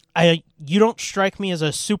 You don't strike me as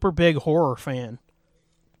a super big horror fan.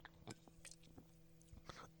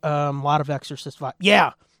 A lot of Exorcist vibe.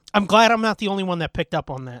 Yeah, I'm glad I'm not the only one that picked up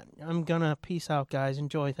on that. I'm gonna peace out, guys.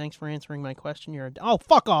 Enjoy. Thanks for answering my question. Oh,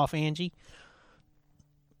 fuck off, Angie.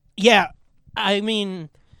 Yeah, I mean,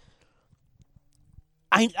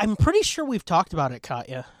 I'm pretty sure we've talked about it,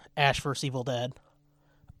 Katya. Ash vs. Evil Dead.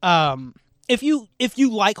 If you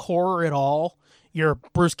like horror at all, you're a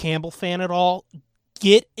Bruce Campbell fan at all,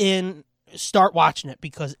 get in, start watching it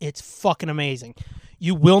because it's fucking amazing.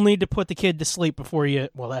 You will need to put the kid to sleep before you.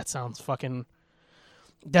 Well, that sounds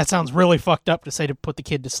really fucked up to say to put the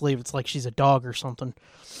kid to sleep. It's like she's a dog or something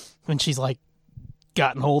when she's like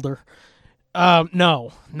gotten older.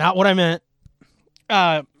 No, not what I meant.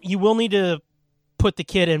 You will need to put the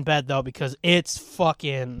kid in bed though because it's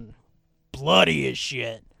fucking bloody as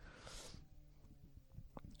shit.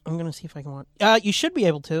 I'm gonna see if I can watch. You should be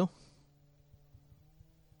able to.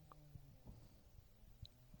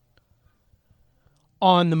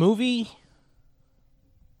 On the movie,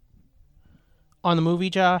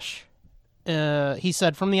 Josh, he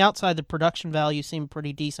said from the outside the production value seemed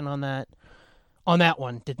pretty decent on that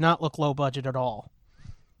one. Did not look low budget at all.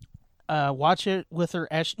 Watch it with her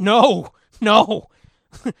as no, don't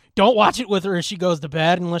watch it with her as she goes to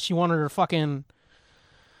bed unless you want her to fucking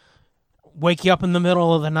wake you up in the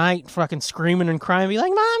middle of the night, fucking screaming and crying, be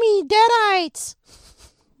like, "Mommy, deadites!"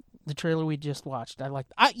 The trailer we just watched, I like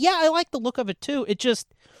the look of it too.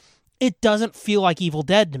 It doesn't feel like Evil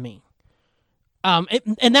Dead to me.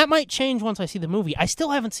 And that might change once I see the movie. I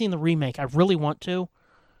still haven't seen the remake. I really want to.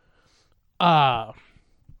 If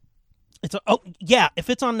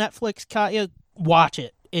it's on Netflix, Katya, watch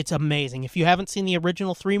it. It's amazing. If you haven't seen the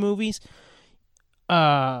original 3 movies,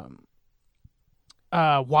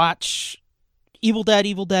 watch Evil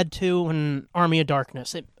Dead 2, and Army of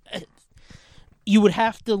Darkness. You would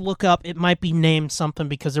have to look up, it might be named something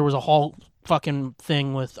because there was a whole fucking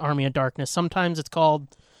thing with Army of Darkness. Sometimes it's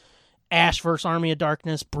called Ash vs. Army of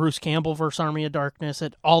Darkness, Bruce Campbell vs. Army of Darkness.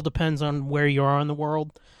 It all depends on where you are in the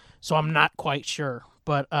world. So I'm not quite sure.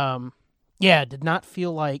 But, it did not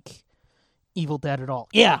feel like Evil Dead at all.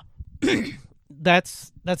 Yeah,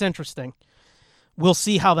 that's interesting. We'll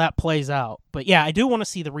see how that plays out. But yeah, I do want to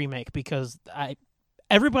see the remake because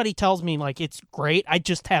everybody tells me like it's great. I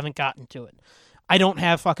just haven't gotten to it. I don't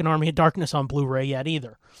have fucking Army of Darkness on Blu-ray yet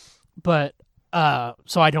either. But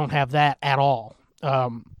so I don't have that at all.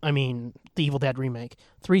 I mean, the Evil Dead remake.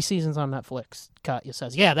 3 seasons on Netflix, Katya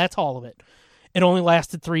says. Yeah, that's all of it. It only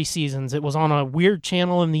lasted 3 seasons. It was on a weird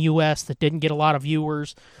channel in the U.S. that didn't get a lot of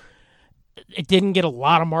viewers. It didn't get a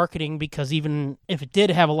lot of marketing because even if it did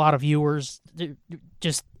have a lot of viewers, the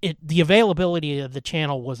availability of the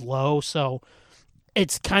channel was low, so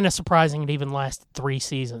it's kind of surprising it even lasted 3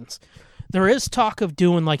 seasons. There is talk of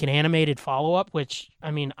doing like an animated follow-up, which,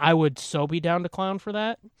 I mean, I would so be down to clown for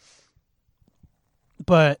that.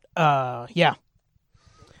 But, yeah.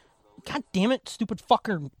 God damn it, stupid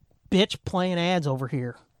fucker bitch playing ads over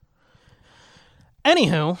here.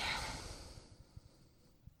 Anywho,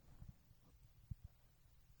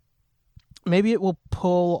 maybe it will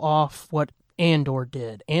pull off what Andor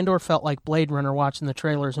did. Andor felt like Blade Runner watching the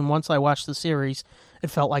trailers, and once I watched the series, it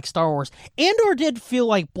felt like Star Wars. Andor did feel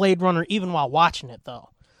like Blade Runner even while watching it, though.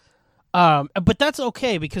 But that's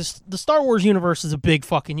okay because the Star Wars universe is a big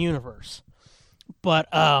fucking universe. But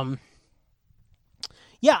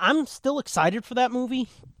yeah, I'm still excited for that movie,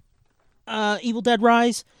 Evil Dead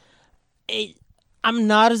Rise. I'm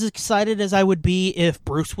not as excited as I would be if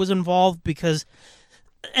Bruce was involved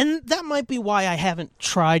and that might be why I haven't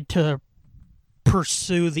tried to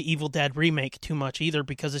pursue the Evil Dead remake too much either,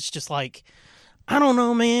 because it's just like, I don't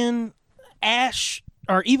know, man. Ash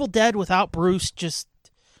or Evil Dead without Bruce, just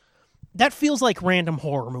that feels like random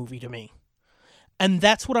horror movie to me. And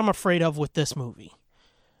that's what I'm afraid of with this movie.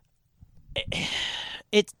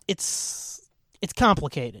 It's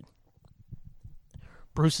complicated.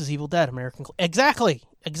 Bruce is Evil Dead, American. Exactly,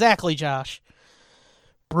 Josh.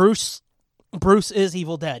 Bruce is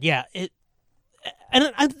Evil Dead. Yeah,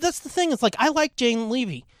 that's the thing. It's like, I like Jane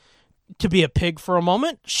Levy. To be a pig for a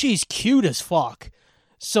moment, she's cute as fuck.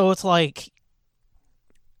 So it's like,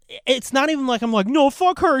 it's not even like I'm like, no,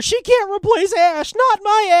 fuck her. She can't replace Ash. Not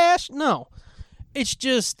my Ash. No, it's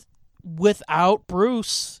just without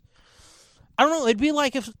Bruce. I don't know. It'd be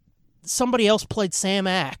like if somebody else played Sam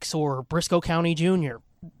Axe or Briscoe County Jr.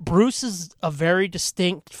 Bruce is a very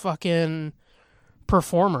distinct fucking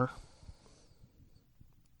performer.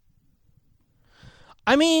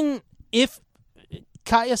 I mean, if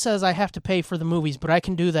Kaya says I have to pay for the movies, but I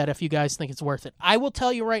can do that if you guys think it's worth it. I will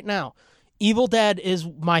tell you right now, Evil Dead is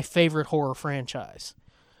my favorite horror franchise.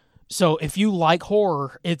 So if you like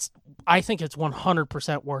horror, I think it's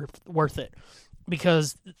 100% worth it.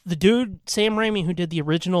 Because the dude, Sam Raimi, who did the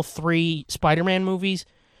original 3 Spider-Man movies,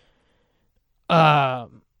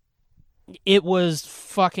 it was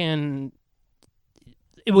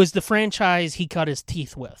the franchise he cut his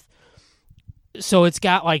teeth with. So it's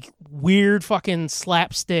got like weird fucking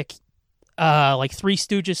slapstick, like Three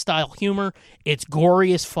Stooges style humor. It's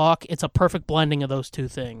gory as fuck. It's a perfect blending of those two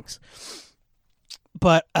things.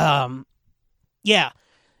 But yeah,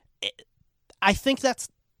 I think that's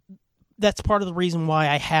part of the reason why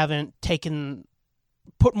I haven't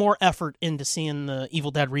put more effort into seeing the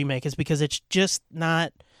Evil Dead remake, is because it's just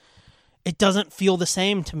not. It doesn't feel the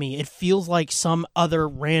same to me. It feels like some other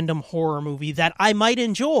random horror movie that I might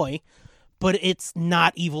enjoy, but it's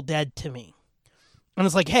not Evil Dead to me. And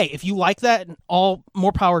it's like, hey, if you like that, all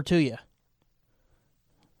more power to you.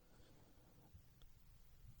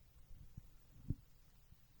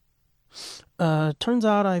 Turns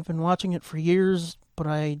out I've been watching it for years, but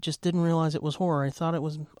I just didn't realize it was horror.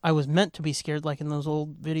 I was meant to be scared, like in those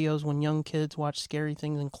old videos when young kids watch scary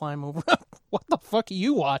things and climb over. What the fuck are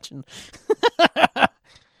you watching?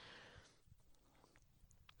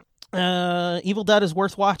 Evil Dead is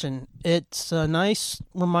worth watching. It's a nice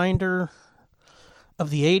reminder of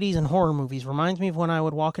the 80s and horror movies. Reminds me of when I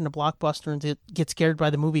would walk into Blockbuster and get scared by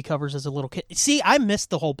the movie covers as a little kid. See, I missed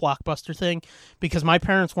the whole Blockbuster thing because my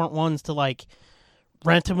parents weren't ones to like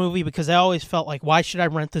rent a movie, because I always felt like, why should I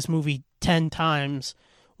rent this movie 10 times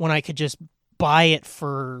when I could just buy it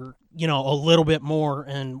for, a little bit more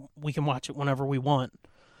and we can watch it whenever we want.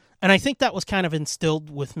 And I think that was kind of instilled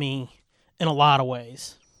with me in a lot of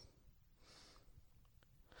ways.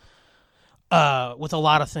 With a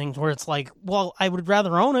lot of things where it's like, well, I would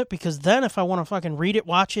rather own it, because then if I want to fucking read it,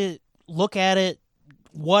 watch it, look at it,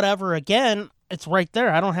 whatever again, it's right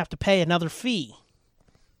there. I don't have to pay another fee.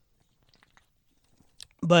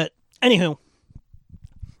 But anywho,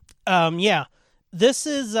 yeah, this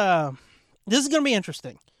is going to be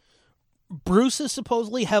interesting. Bruce is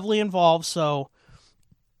supposedly heavily involved,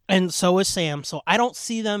 and so is Sam. So I don't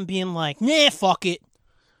see them being like, nah, fuck it.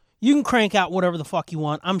 You can crank out whatever the fuck you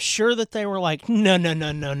want. I'm sure that they were like,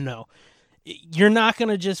 no. You're not going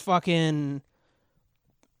to just fucking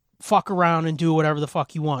fuck around and do whatever the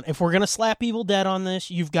fuck you want. If we're going to slap Evil Dead on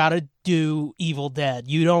this, you've got to do Evil Dead.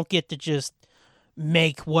 You don't get to just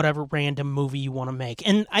make whatever random movie you want to make.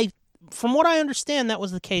 And from what I understand, that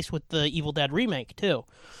was the case with the Evil Dead remake, too.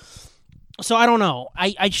 So I don't know.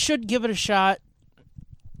 I should give it a shot.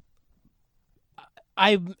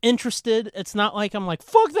 I'm interested. It's not like I'm like,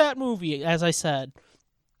 fuck that movie, as I said.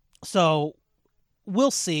 So, we'll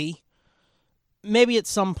see. Maybe at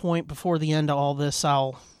some point before the end of all this,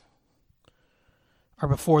 or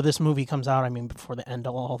before this movie comes out, before the end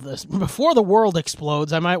of all of this, before the world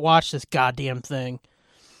explodes, I might watch this goddamn thing.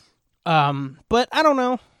 But I don't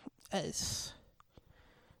know.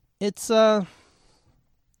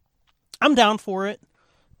 I'm down for it.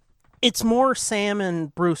 It's more Sam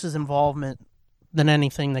and Bruce's involvement than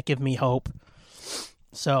anything that give me hope.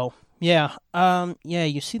 So, yeah.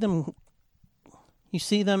 You see them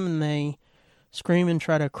and they scream and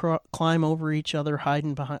try to climb over each other,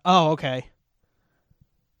 hiding behind. Oh, okay.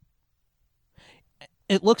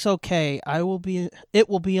 It looks okay. It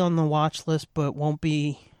will be on the watch list, but won't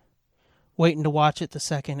be waiting to watch it the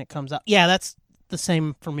second it comes out. Yeah, that's the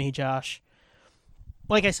same for me, Josh.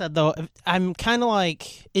 Like I said, though, I'm kind of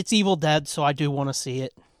like, it's Evil Dead, so I do want to see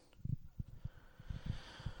it.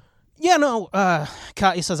 Yeah, no,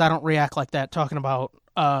 Katya says I don't react like that, talking about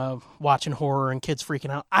watching horror and kids freaking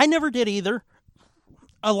out. I never did either.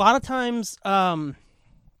 A lot of times,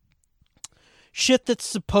 shit that's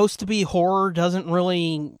supposed to be horror doesn't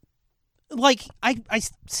really... Like, I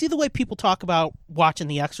see the way people talk about watching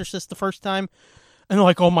The Exorcist the first time, and they're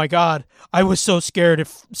like, oh my god, I was so scared, it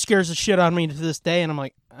scares the shit out of me to this day, and I'm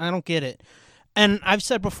like, I don't get it. And I've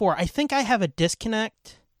said before, I think I have a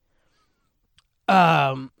disconnect.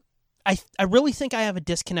 I really think I have a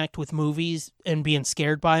disconnect with movies and being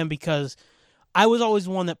scared by them, because I was always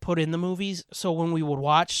the one that put in the movies, so when we would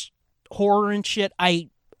watch horror and shit, it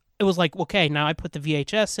was like, okay, now I put the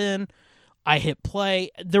VHS in, I hit play.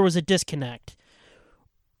 There was a disconnect.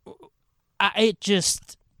 I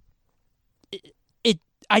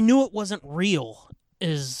knew it wasn't real,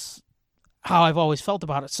 is how I've always felt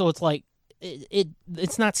about it. So it's like,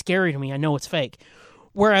 it's not scary to me. I know it's fake.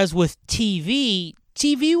 Whereas with TV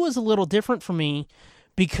was a little different for me,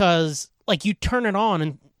 because like you turn it on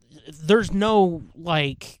and there's no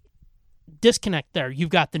like disconnect there. You've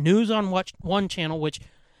got the news on one channel, which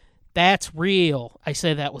that's real. I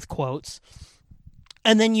say that with quotes.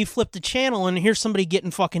 And then you flip the channel and here's somebody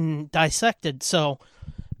getting fucking dissected. So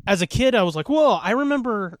as a kid, I was like, whoa, I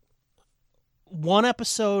remember one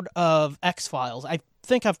episode of X-Files. I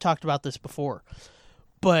think I've talked about this before.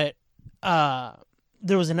 But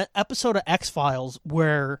there was an episode of X-Files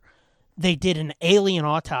where they did an alien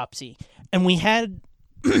autopsy. And we had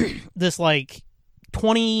this like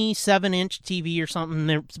 27-inch TV or something.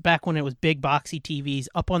 It was back when it was big boxy TVs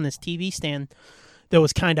up on this TV stand that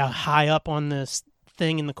was kind of high up on this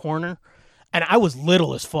thing in the corner. And I was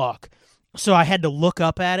little as fuck. So I had to look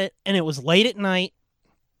up at it, and it was late at night.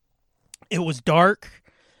 It was dark.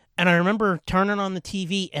 And I remember turning on the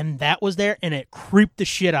TV, and that was there, and it creeped the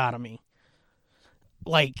shit out of me.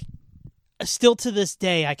 Like, still to this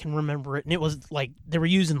day, I can remember it. And it was like they were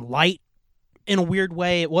using light in a weird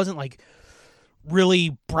way. It wasn't like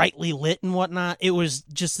really brightly lit and whatnot. It was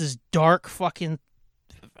just this dark fucking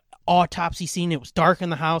autopsy scene. It was dark in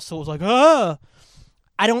the house, so it was like, ah.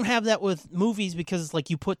 I don't have that with movies, because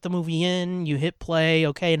like you put the movie in, you hit play,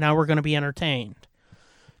 okay, now we're going to be entertained.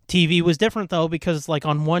 TV was different though, because like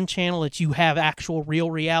on one channel you have actual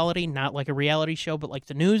real reality, not like a reality show, but like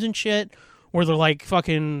the news and shit, where they're like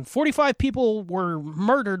fucking 45 people were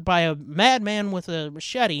murdered by a madman with a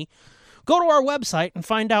machete. Go to our website and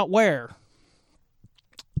find out where.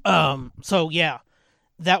 So yeah,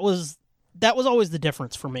 that was always the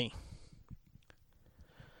difference for me.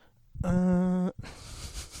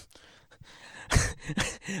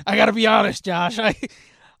 I gotta be honest, Josh.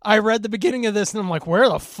 I read the beginning of this and I'm like, where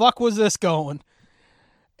the fuck was this going?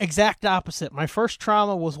 Exact opposite. My first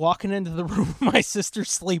trauma was walking into the room of my sister's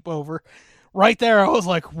sleepover. Right there, I was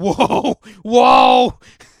like, whoa, whoa.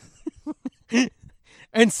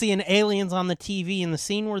 And seeing aliens on the TV, and the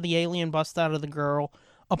scene where the alien busts out of the girl.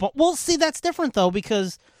 Well, see, that's different though,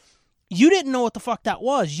 because you didn't know what the fuck that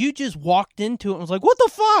was. You just walked into it and was like, what the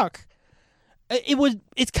fuck?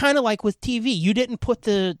 It's kind of like with TV. You didn't put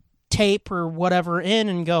the tape or whatever in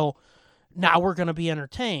and go, now we're going to be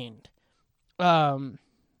entertained. So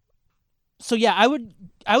yeah, I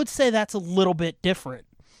would say that's a little bit different.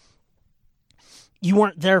 You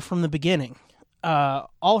weren't there from the beginning.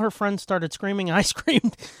 All her friends started screaming. I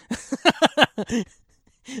screamed. I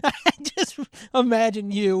just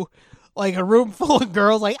imagine you, like a room full of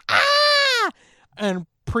girls, like, ah! And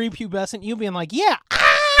prepubescent you being like, yeah,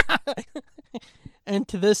 ah! And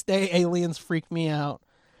to this day, aliens freak me out.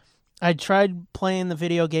 I tried playing the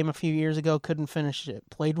video game a few years ago, couldn't finish it.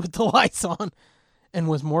 Played with the lights on, and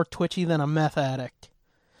was more twitchy than a meth addict.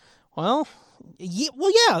 Well,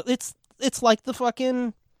 yeah, it's like the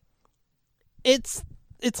fucking, it's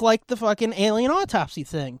like the fucking alien autopsy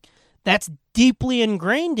thing. That's deeply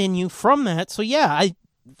ingrained in you from that. So yeah,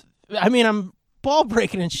 I mean, I'm ball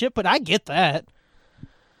breaking and shit, but I get that.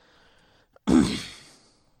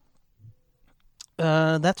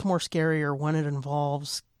 That's more scarier when it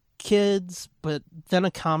involves kids, but then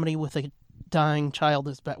a comedy with a dying child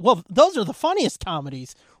is bad. Well, those are the funniest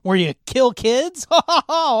comedies, where you kill kids.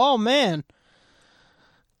 Oh man.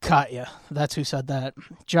 Katya, that's who said that.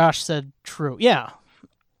 Josh said true. Yeah.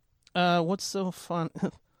 What's so fun?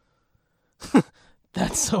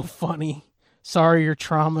 That's so funny. Sorry, your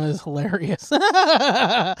trauma is hilarious.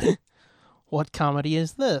 What comedy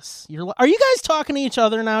is this? Are you guys talking to each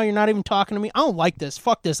other now? You're not even talking to me? I don't like this.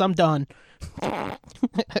 Fuck this. I'm done.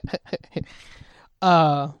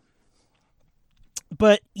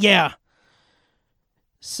 But yeah.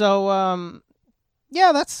 So,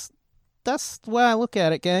 yeah, that's the way I look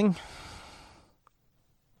at it, gang.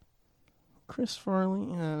 Chris Farley.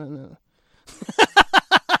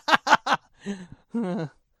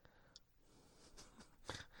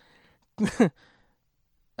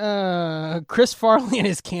 Chris Farley and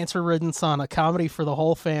his cancer-ridden son, a comedy for the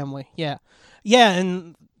whole family. Yeah,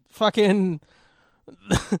 and fucking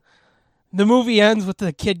the movie ends with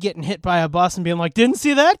the kid getting hit by a bus and being like, "Didn't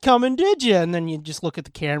see that coming, did you?" And then you just look at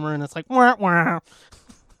the camera and it's like, "Wah wah."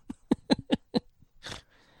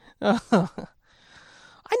 I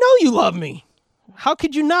know you love me. How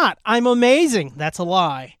could you not? I'm amazing. That's a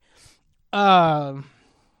lie. Anywho,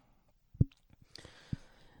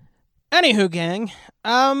 gang.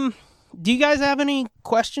 Do you guys have any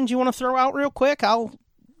questions you want to throw out real quick?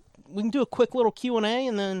 We can do a quick little Q&A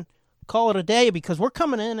and then call it a day because we're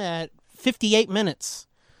coming in at 58 minutes.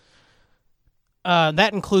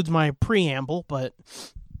 That includes my preamble, but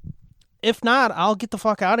if not, I'll get the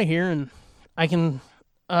fuck out of here and I can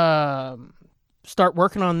start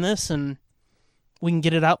working on this and we can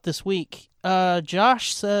get it out this week.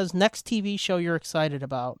 Josh says, next TV show you're excited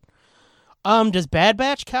about. Does Bad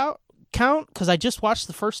Batch count? Because I just watched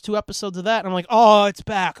the first 2 episodes of that and I'm like, oh, it's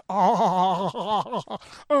back.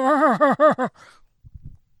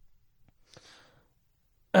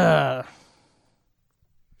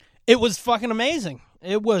 It was fucking amazing.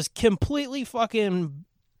 It was completely fucking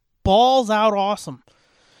balls out awesome.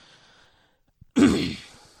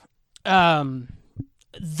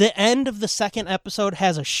 The end of the second episode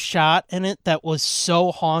has a shot in it that was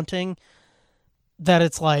so haunting that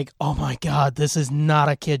it's like, oh my God, this is not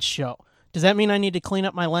a kid's show. Does that mean I need to clean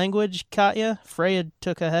up my language, Katya? Freya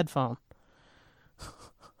took a headphone.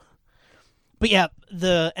 But yeah,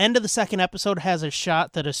 the end of the second episode has a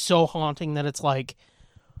shot that is so haunting that it's like,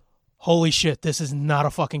 holy shit, this is not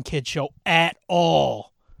a fucking kid's show at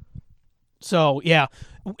all. So yeah,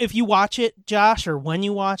 if you watch it, Josh, or when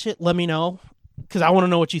you watch it, let me know. Because I want to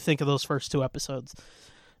know what you think of those first 2 episodes.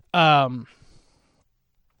 No,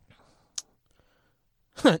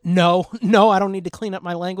 I don't need to clean up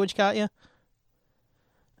my language, Katya.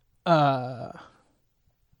 I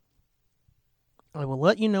will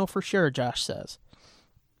let you know for sure, Josh says.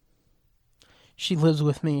 She lives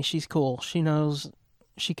with me. She's cool. She knows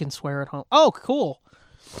she can swear at home. Oh, cool.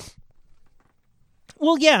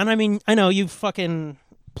 Well, yeah, and I mean, I know you've fucking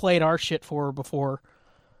played our shit for her before.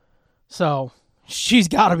 So, she's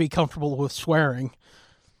got to be comfortable with swearing.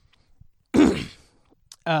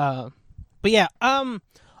 But yeah,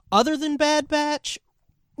 other than Bad Batch,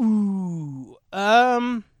 I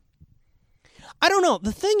don't know.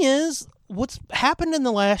 The thing is, what's happened in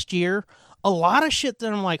the last year, a lot of shit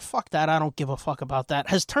that I'm like, fuck that, I don't give a fuck about that,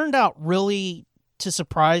 has turned out really to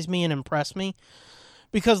surprise me and impress me.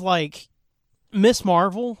 Because, like, Miss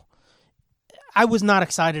Marvel, I was not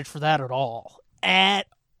excited for that at all. At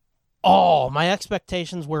all. My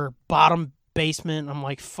expectations were bottom basement. I'm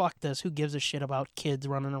like, fuck this. Who gives a shit about kids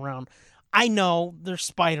running around? I know there's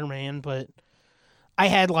Spider-Man, but I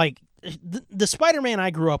had like the Spider-Man I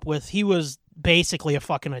grew up with, he was basically a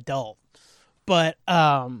fucking adult. But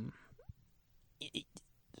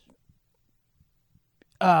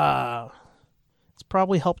it's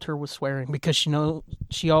probably helped her with swearing because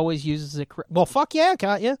she always uses it. Well, fuck yeah,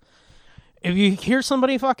 got ya. If you hear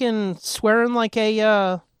somebody fucking swearing like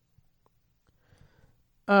a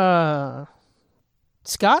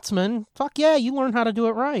Scotsman, fuck yeah, you learn how to do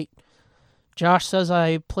it right. Josh says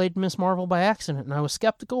I played Miss Marvel by accident, and I was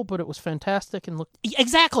skeptical, but it was fantastic and looked...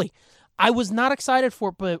 Exactly! I was not excited for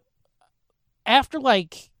it, but after,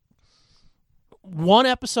 like, 1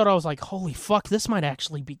 episode, I was like, holy fuck, this might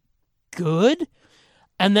actually be good.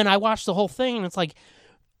 And then I watched the whole thing, and it's like,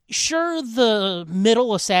 sure, the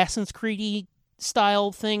middle Assassin's Creed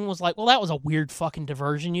style thing was like, well, that was a weird fucking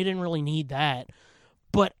diversion. You didn't really need that.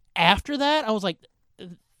 But after that, I was like,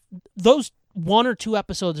 those 1 or 2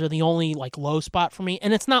 episodes are the only, like, low spot for me.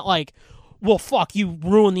 And it's not like, well, fuck, you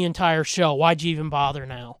ruined the entire show. Why'd you even bother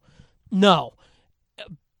now? No.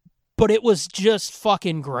 But it was just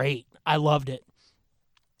fucking great. I loved it.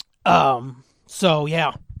 So,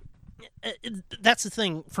 yeah. That's the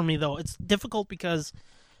thing for me, though. It's difficult because,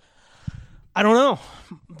 I don't know.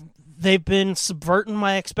 They've been subverting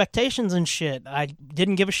my expectations and shit. I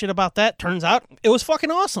didn't give a shit about that. Turns out it was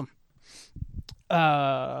fucking awesome.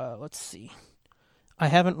 Let's see. I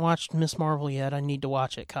haven't watched Miss Marvel yet. I need to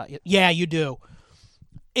watch it, Katya. Yeah, you do.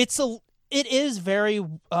 It's it is very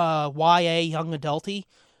YA young adulty,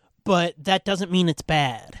 but that doesn't mean it's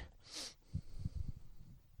bad.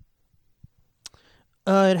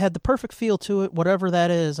 It had the perfect feel to it, whatever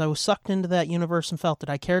that is. I was sucked into that universe and felt that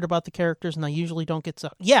I cared about the characters, and I usually don't get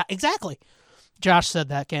sucked. Yeah, exactly. Josh said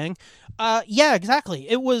that, gang. Yeah, exactly.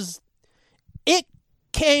 It was like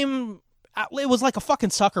a fucking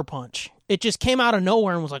sucker punch. It just came out of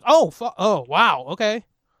nowhere and was like, oh, wow, okay.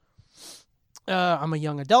 I'm a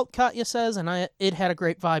young adult, Katya says, and it had a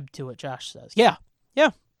great vibe to it, Josh says. Yeah.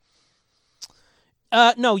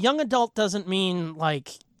 No, young adult doesn't mean like,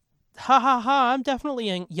 I'm definitely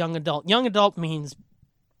a young adult. Young adult means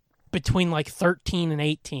between like 13 and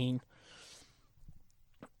 18.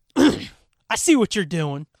 I see what you're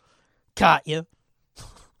doing, Katya.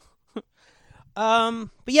 But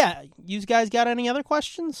yeah, you guys got any other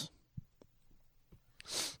questions?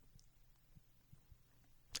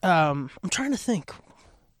 I'm trying to think.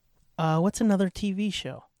 What's another TV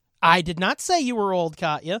show? I did not say you were old,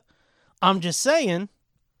 Katya. I'm just saying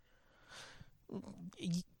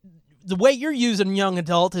the way you're using young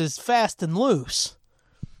adult is fast and loose.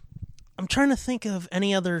 I'm trying to think of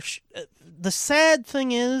any other... the sad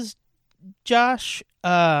thing is, Josh,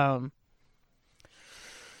 I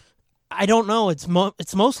don't know. It's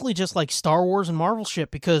mostly just like Star Wars and Marvel shit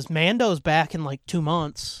because Mando's back in like 2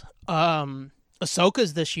 months.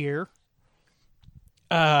 Ahsoka's this year.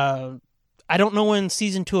 I don't know when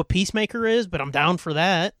season 2 of Peacemaker is, but I'm down for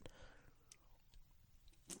that.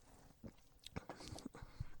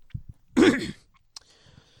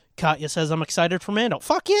 Katya says, I'm excited for Mando.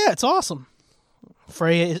 Fuck yeah, it's awesome.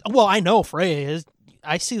 Freya is... Well, I know Freya is.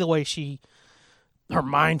 I see the way her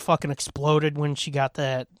mind fucking exploded when she got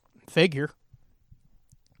that figure.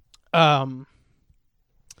 But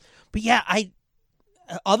yeah,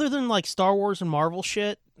 other than like Star Wars and Marvel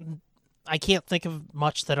shit, I can't think of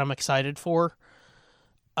much that I'm excited for.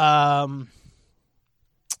 I'm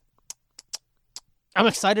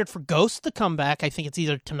excited for Ghost to come back. I think it's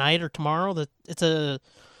either tonight or tomorrow. It's a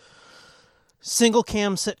single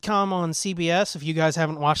cam sitcom on CBS. If you guys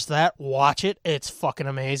haven't watched that, watch it. It's fucking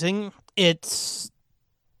amazing. It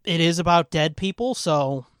is about dead people,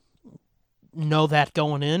 so know that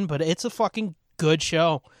going in, but it's a fucking good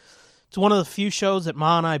show. It's one of the few shows that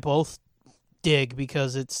Ma and I both dig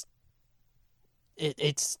because it's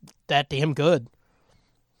that damn good.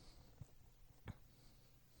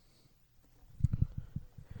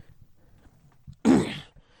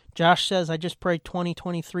 Josh says, I just pray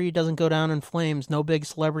 2023 doesn't go down in flames. No big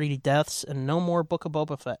celebrity deaths and no more Book of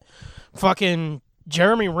Boba Fett. Fucking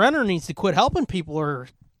Jeremy Renner needs to quit helping people or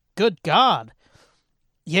good God.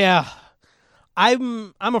 Yeah.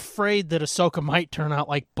 I'm afraid that Ahsoka might turn out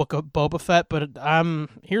like Book of Boba Fett, but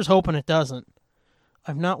here's hoping it doesn't.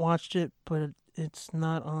 I've not watched it, but it's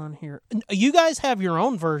not on here. You guys have your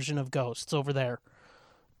own version of Ghosts over there,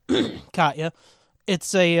 Katya.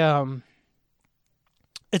 It's a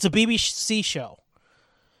BBC show.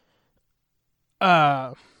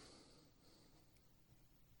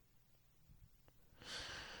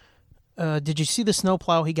 Did you see the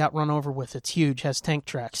snowplow he got run over with? It's huge. Has tank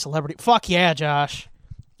tracks. Celebrity. Fuck yeah, Josh.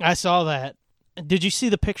 I saw that. Did you see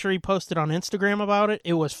the picture he posted on Instagram about it?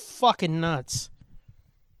 It was fucking nuts.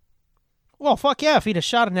 Well, fuck yeah. If he'd have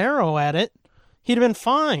shot an arrow at it, he'd have been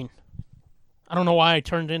fine. I don't know why I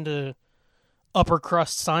turned into upper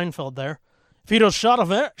crust Seinfeld there. If he'd have shot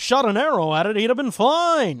an arrow at it, he'd have been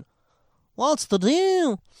fine. What's the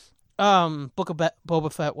deal? Book of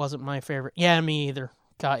Boba Fett wasn't my favorite. Yeah, me either.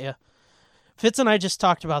 Got ya. Fitz and I just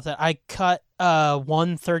talked about that. I cut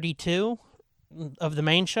 132 of the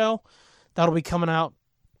main show. That'll be coming out.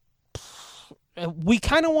 We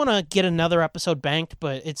kind of want to get another episode banked,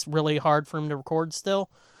 but it's really hard for him to record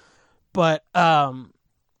still. But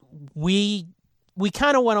we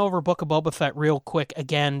kind of went over Book of Boba Fett real quick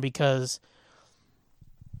again because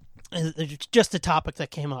it's just a topic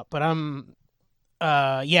that came up. But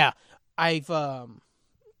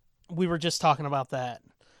we were just talking about that.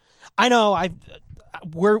 I know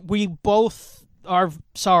we both are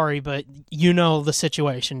sorry, but you know the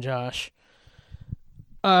situation, Josh.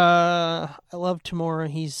 I love Tamora.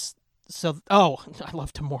 I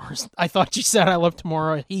love Tamora. I thought you said I love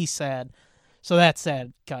Tamora. He's sad. So that's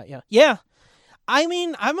sad. Got ya. Yeah. I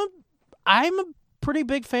mean, I'm a pretty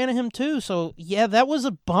big fan of him too. So yeah, that was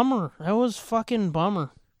a bummer. That was fucking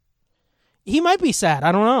bummer. He might be sad.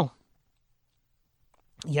 I don't know.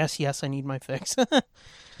 Yes, I need my fix.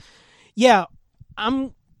 Yeah,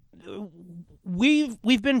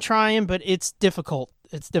 we've been trying, but it's difficult.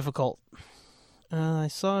 I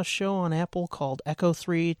saw a show on Apple called Echo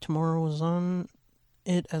 3. Tamora was on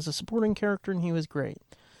it as a supporting character, and he was great.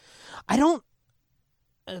 I don't.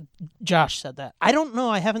 Josh said that. I don't know.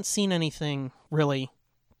 I haven't seen anything really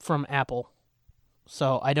from Apple,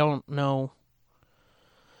 so I don't know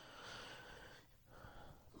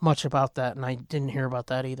much about that, and I didn't hear about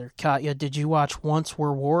that either. Katya, did you watch Once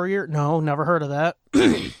Were Warrior? No, never heard of that.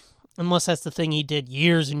 Unless that's the thing he did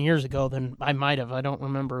years and years ago, then I might have. I don't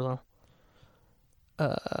remember, though.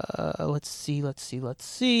 Let's see. What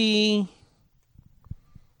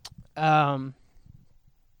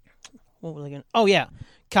was I going to... Oh, yeah.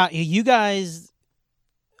 Katya, you guys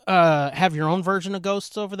have your own version of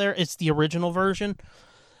Ghosts over there. It's the original version.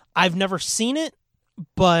 I've never seen it,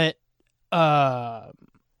 but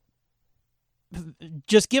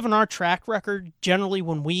just given our track record, generally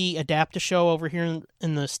when we adapt a show over here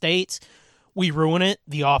in the States, we ruin it.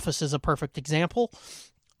 The Office is a perfect example.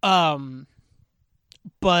 But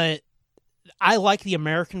I like the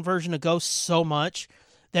American version of Ghosts so much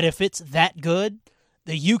that if it's that good,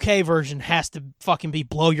 the UK version has to fucking be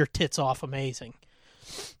blow your tits off amazing.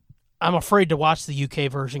 I'm afraid to watch the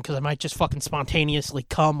UK version because I might just fucking spontaneously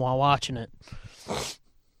come while watching it.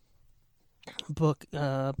 Book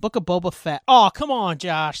of Boba Fett. Oh, come on,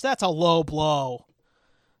 Josh. That's a low blow.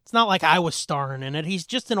 It's not like I was starring in it. He's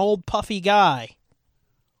just an old puffy guy.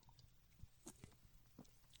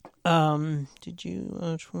 Did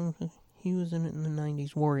you... he was in it in the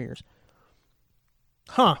 90s. Warriors.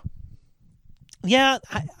 Huh. Yeah,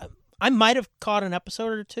 I might have caught an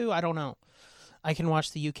episode or two. I don't know. I can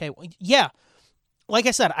watch the UK. Yeah, like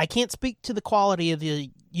I said, I can't speak to the quality of the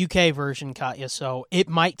UK version, Katya, so it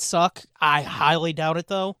might suck. I highly doubt it,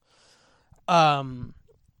 though. But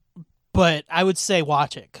I would say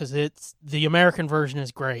watch it, because the American version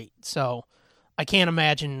is great, so I can't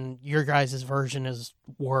imagine your guys' version is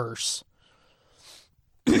worse.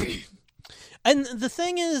 And the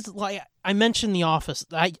thing is, like I mentioned, The Office.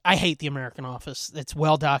 I hate the American Office. It's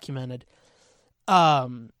well documented.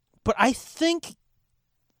 But I think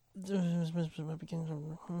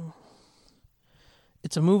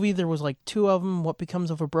it's a movie. There was like 2 of them. What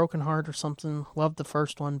Becomes of a Broken Heart or something. Loved the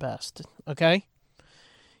first one best. Okay.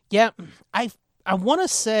 Yeah, I want to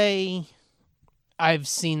say I've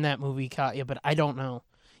seen that movie, Katya, but I don't know.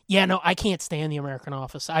 Yeah, no, I can't stand the American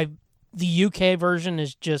Office. The UK version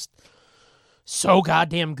is just so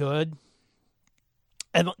goddamn good.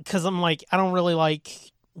 And because I'm like, I don't really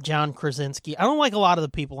like John Krasinski. I don't like a lot of the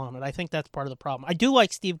people on it. I think that's part of the problem. I do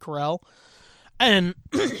like Steve Carell. And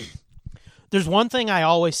there's one thing I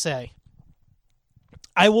always say.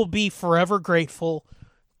 I will be forever grateful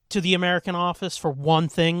to the American Office for one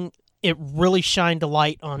thing. It really shined a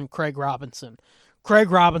light on Craig Robinson.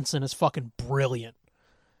 Craig Robinson is fucking brilliant.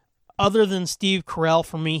 Other than Steve Carell,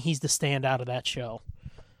 for me, he's the standout of that show.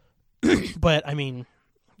 But, I mean,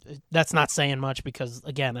 that's not saying much because,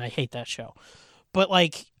 again, I hate that show. But,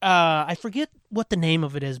 like, I forget what the name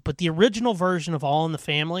of it is, but the original version of All in the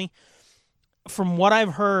Family, from what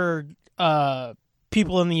I've heard,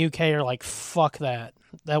 people in the UK are like, fuck that.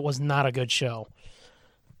 That was not a good show.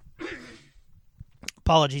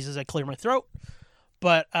 Apologies as I clear my throat.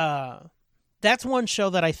 But that's one show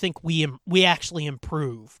that I think we actually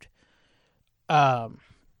improved.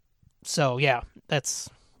 So, yeah, that's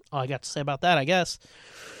all I got to say about that, I guess.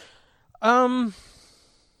 The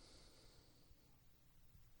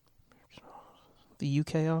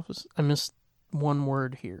UK Office. I missed one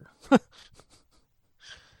word here.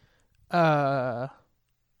 I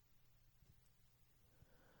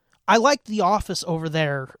like The Office over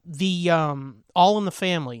there. The All in the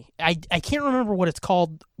Family. I can't remember what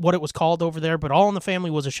it was called over there, but All in the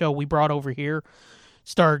Family was a show we brought over here.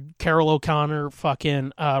 Starred Carol O'Connor,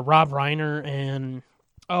 fucking Rob Reiner, and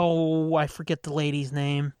I forget the lady's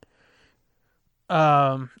name.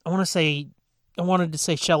 I wanted to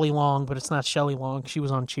say Shelley Long, but it's not Shelley Long. She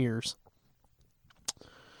was on Cheers.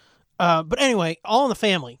 But anyway, All in the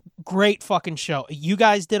Family. Great fucking show. You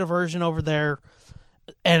guys did a version over there,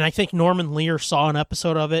 and I think Norman Lear saw an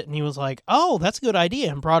episode of it, and he was like, oh, that's a good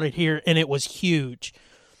idea, and brought it here, and it was huge.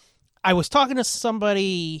 I was talking to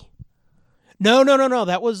somebody... No.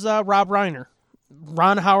 That was Rob Reiner.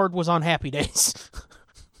 Ron Howard was on Happy Days.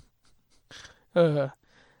 Oh,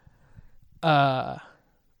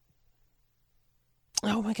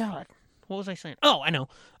 my God. What was I saying? Oh, I know.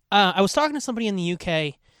 I was talking to somebody in the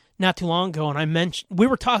UK not too long ago, and we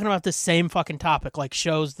were talking about this same fucking topic, like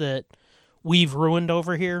shows that we've ruined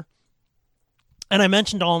over here. And I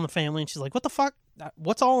mentioned All in the Family, and she's like, what the fuck?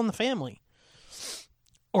 What's All in the Family?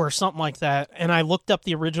 Or something like that. And I looked up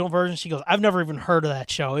the original version. She goes, I've never even heard of that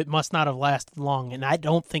show. It must not have lasted long, and I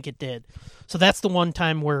don't think it did. So that's the one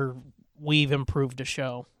time where we've improved a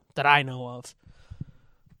show that I know of.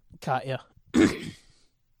 Katya.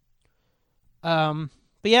 But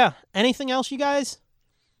yeah, anything else, you guys?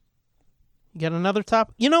 You got another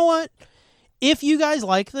topic? You know what? If you guys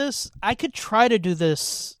like this, I could try to do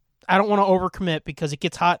this. I don't want to overcommit because it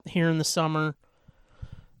gets hot here in the summer.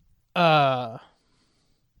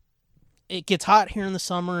 It gets hot here in the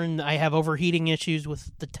summer, and I have overheating issues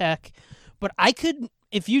with the tech. But I could,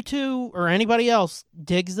 if you two or anybody else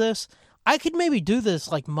digs this, I could maybe do this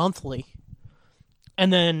like monthly.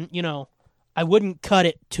 And then, I wouldn't cut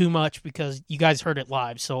it too much because you guys heard it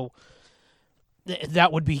live. So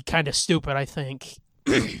that would be kind of stupid, I think,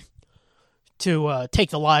 to take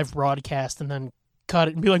the live broadcast and then cut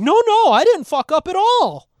it and be like, no, I didn't fuck up at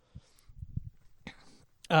all.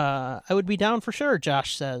 I would be down for sure,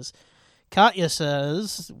 Josh says. Katya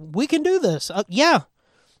says, we can do this. Yeah.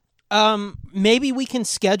 Maybe we can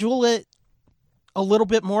schedule it a little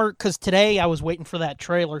bit more, because today I was waiting for that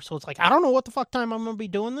trailer, so it's like, I don't know what the fuck time I'm going to be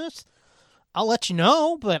doing this. I'll let you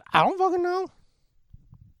know, but I don't fucking know.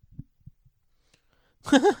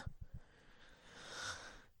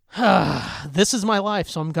 This is my life,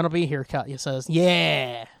 so I'm going to be here, Katya says.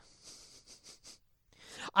 Yeah.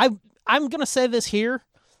 I'm going to say this here.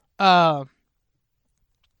 I'm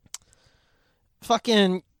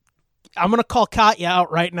going to call Katya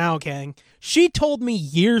out right now, gang. She told me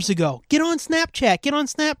years ago, get on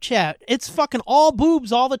Snapchat. It's fucking all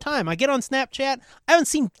boobs all the time. I get on Snapchat. I haven't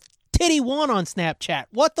seen titty one on Snapchat.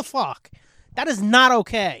 What the fuck? That is not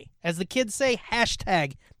okay. As the kids say,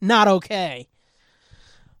 hashtag not okay.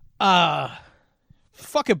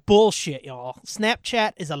 Fucking bullshit, y'all.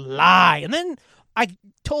 Snapchat is a lie. And then I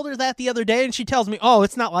told her that the other day, and she tells me, oh,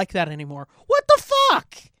 it's not like that anymore. What the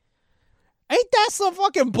fuck? Ain't that some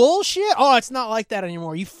fucking bullshit? Oh, it's not like that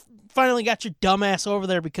anymore. You finally got your dumb ass over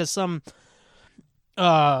there because some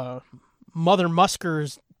mother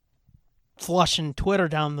musker's flushing Twitter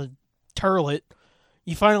down the turlet.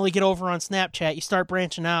 You finally get over on Snapchat, you start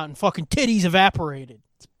branching out, and fucking titties evaporated.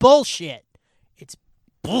 It's bullshit. It's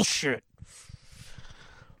bullshit.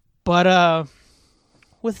 But,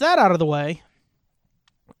 with that out of the way,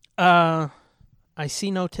 I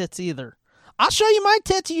see no tits either. I'll show you my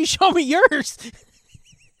tits and you show me yours.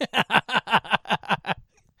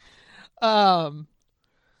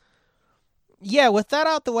 Yeah, with that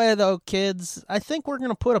out the way, though, kids, I think we're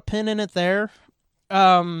going to put a pin in it there.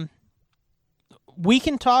 We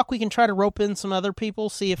can talk. We can try to rope in some other people,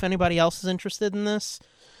 see if anybody else is interested in this.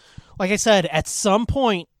 Like I said, at some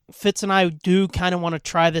point, Fitz and I do kind of want to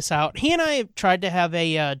try this out. He and I have tried to have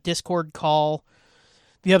a Discord call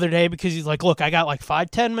the other day because he's like, look, I got like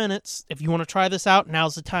 5-10 minutes. If you want to try this out,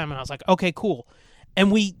 now's the time. And I was like, okay, cool.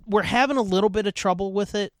 And we're having a little bit of trouble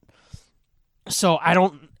with it. So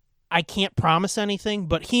I can't promise anything,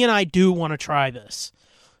 but he and I do want to try this.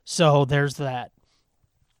 So there's that.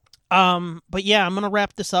 But yeah, I'm going to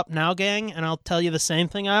wrap this up now, gang, and I'll tell you the same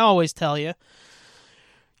thing I always tell you.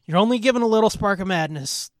 You're only given a little spark of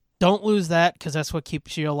madness. Don't lose that, because that's what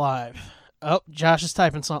keeps you alive. Oh, Josh is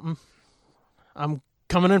typing something. I'm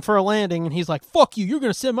coming in for a landing, and he's like, fuck you, you're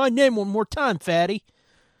going to say my name one more time, fatty.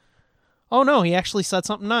 Oh no, he actually said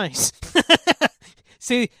something nice.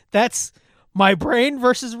 See, that's my brain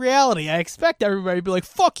versus reality. I expect everybody to be like,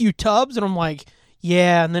 fuck you, Tubbs, and I'm like,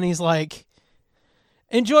 yeah, and then he's like,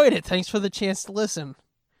 enjoyed it, thanks for the chance to listen.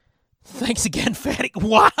 Thanks again, fatty.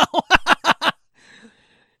 Wow.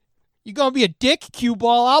 You gonna be a dick, cue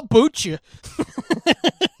ball, I'll boot you.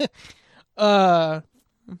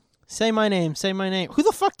 Say my name. Who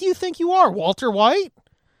the fuck do you think you are, Walter White?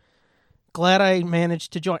 Glad I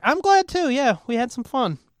managed to join. I'm glad too, yeah. We had some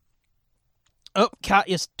fun. Oh,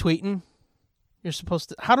 Katya's tweeting. You're supposed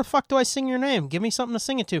to... How the fuck do I sing your name? Give me something to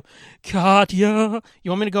sing it to. Katya.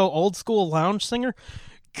 You want me to go old school lounge singer?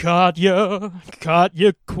 Katya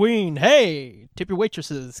Queen. Hey, tip your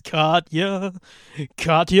waitresses. Katya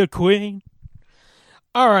Queen.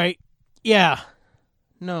 All right. Yeah.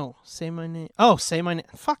 No, say my name. Oh, say my name.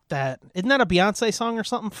 Fuck that. Isn't that a Beyonce song or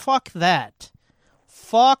something? Fuck that.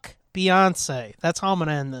 Fuck Beyonce. That's how I'm going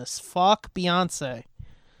to end this. Fuck Beyonce.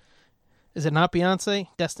 Is it not Beyonce?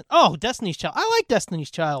 Destiny's Child. I like Destiny's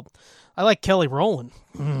Child. I like Kelly Rowland.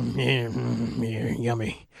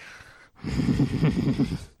 Yummy.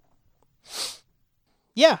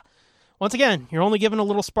 Yeah. Once again, you're only given a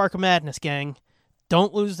little spark of madness, gang.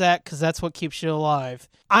 Don't lose that, because that's what keeps you alive.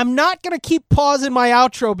 I'm not going to keep pausing my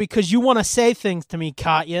outro because you want to say things to me,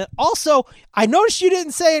 Katya. Also, I noticed you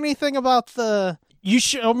didn't say anything about the you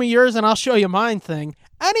show me yours and I'll show you mine thing.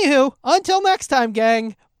 Anywho, until next time,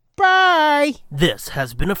 gang. Bye! This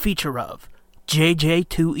has been a feature of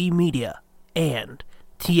JJ2E Media and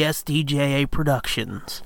TSDJA Productions.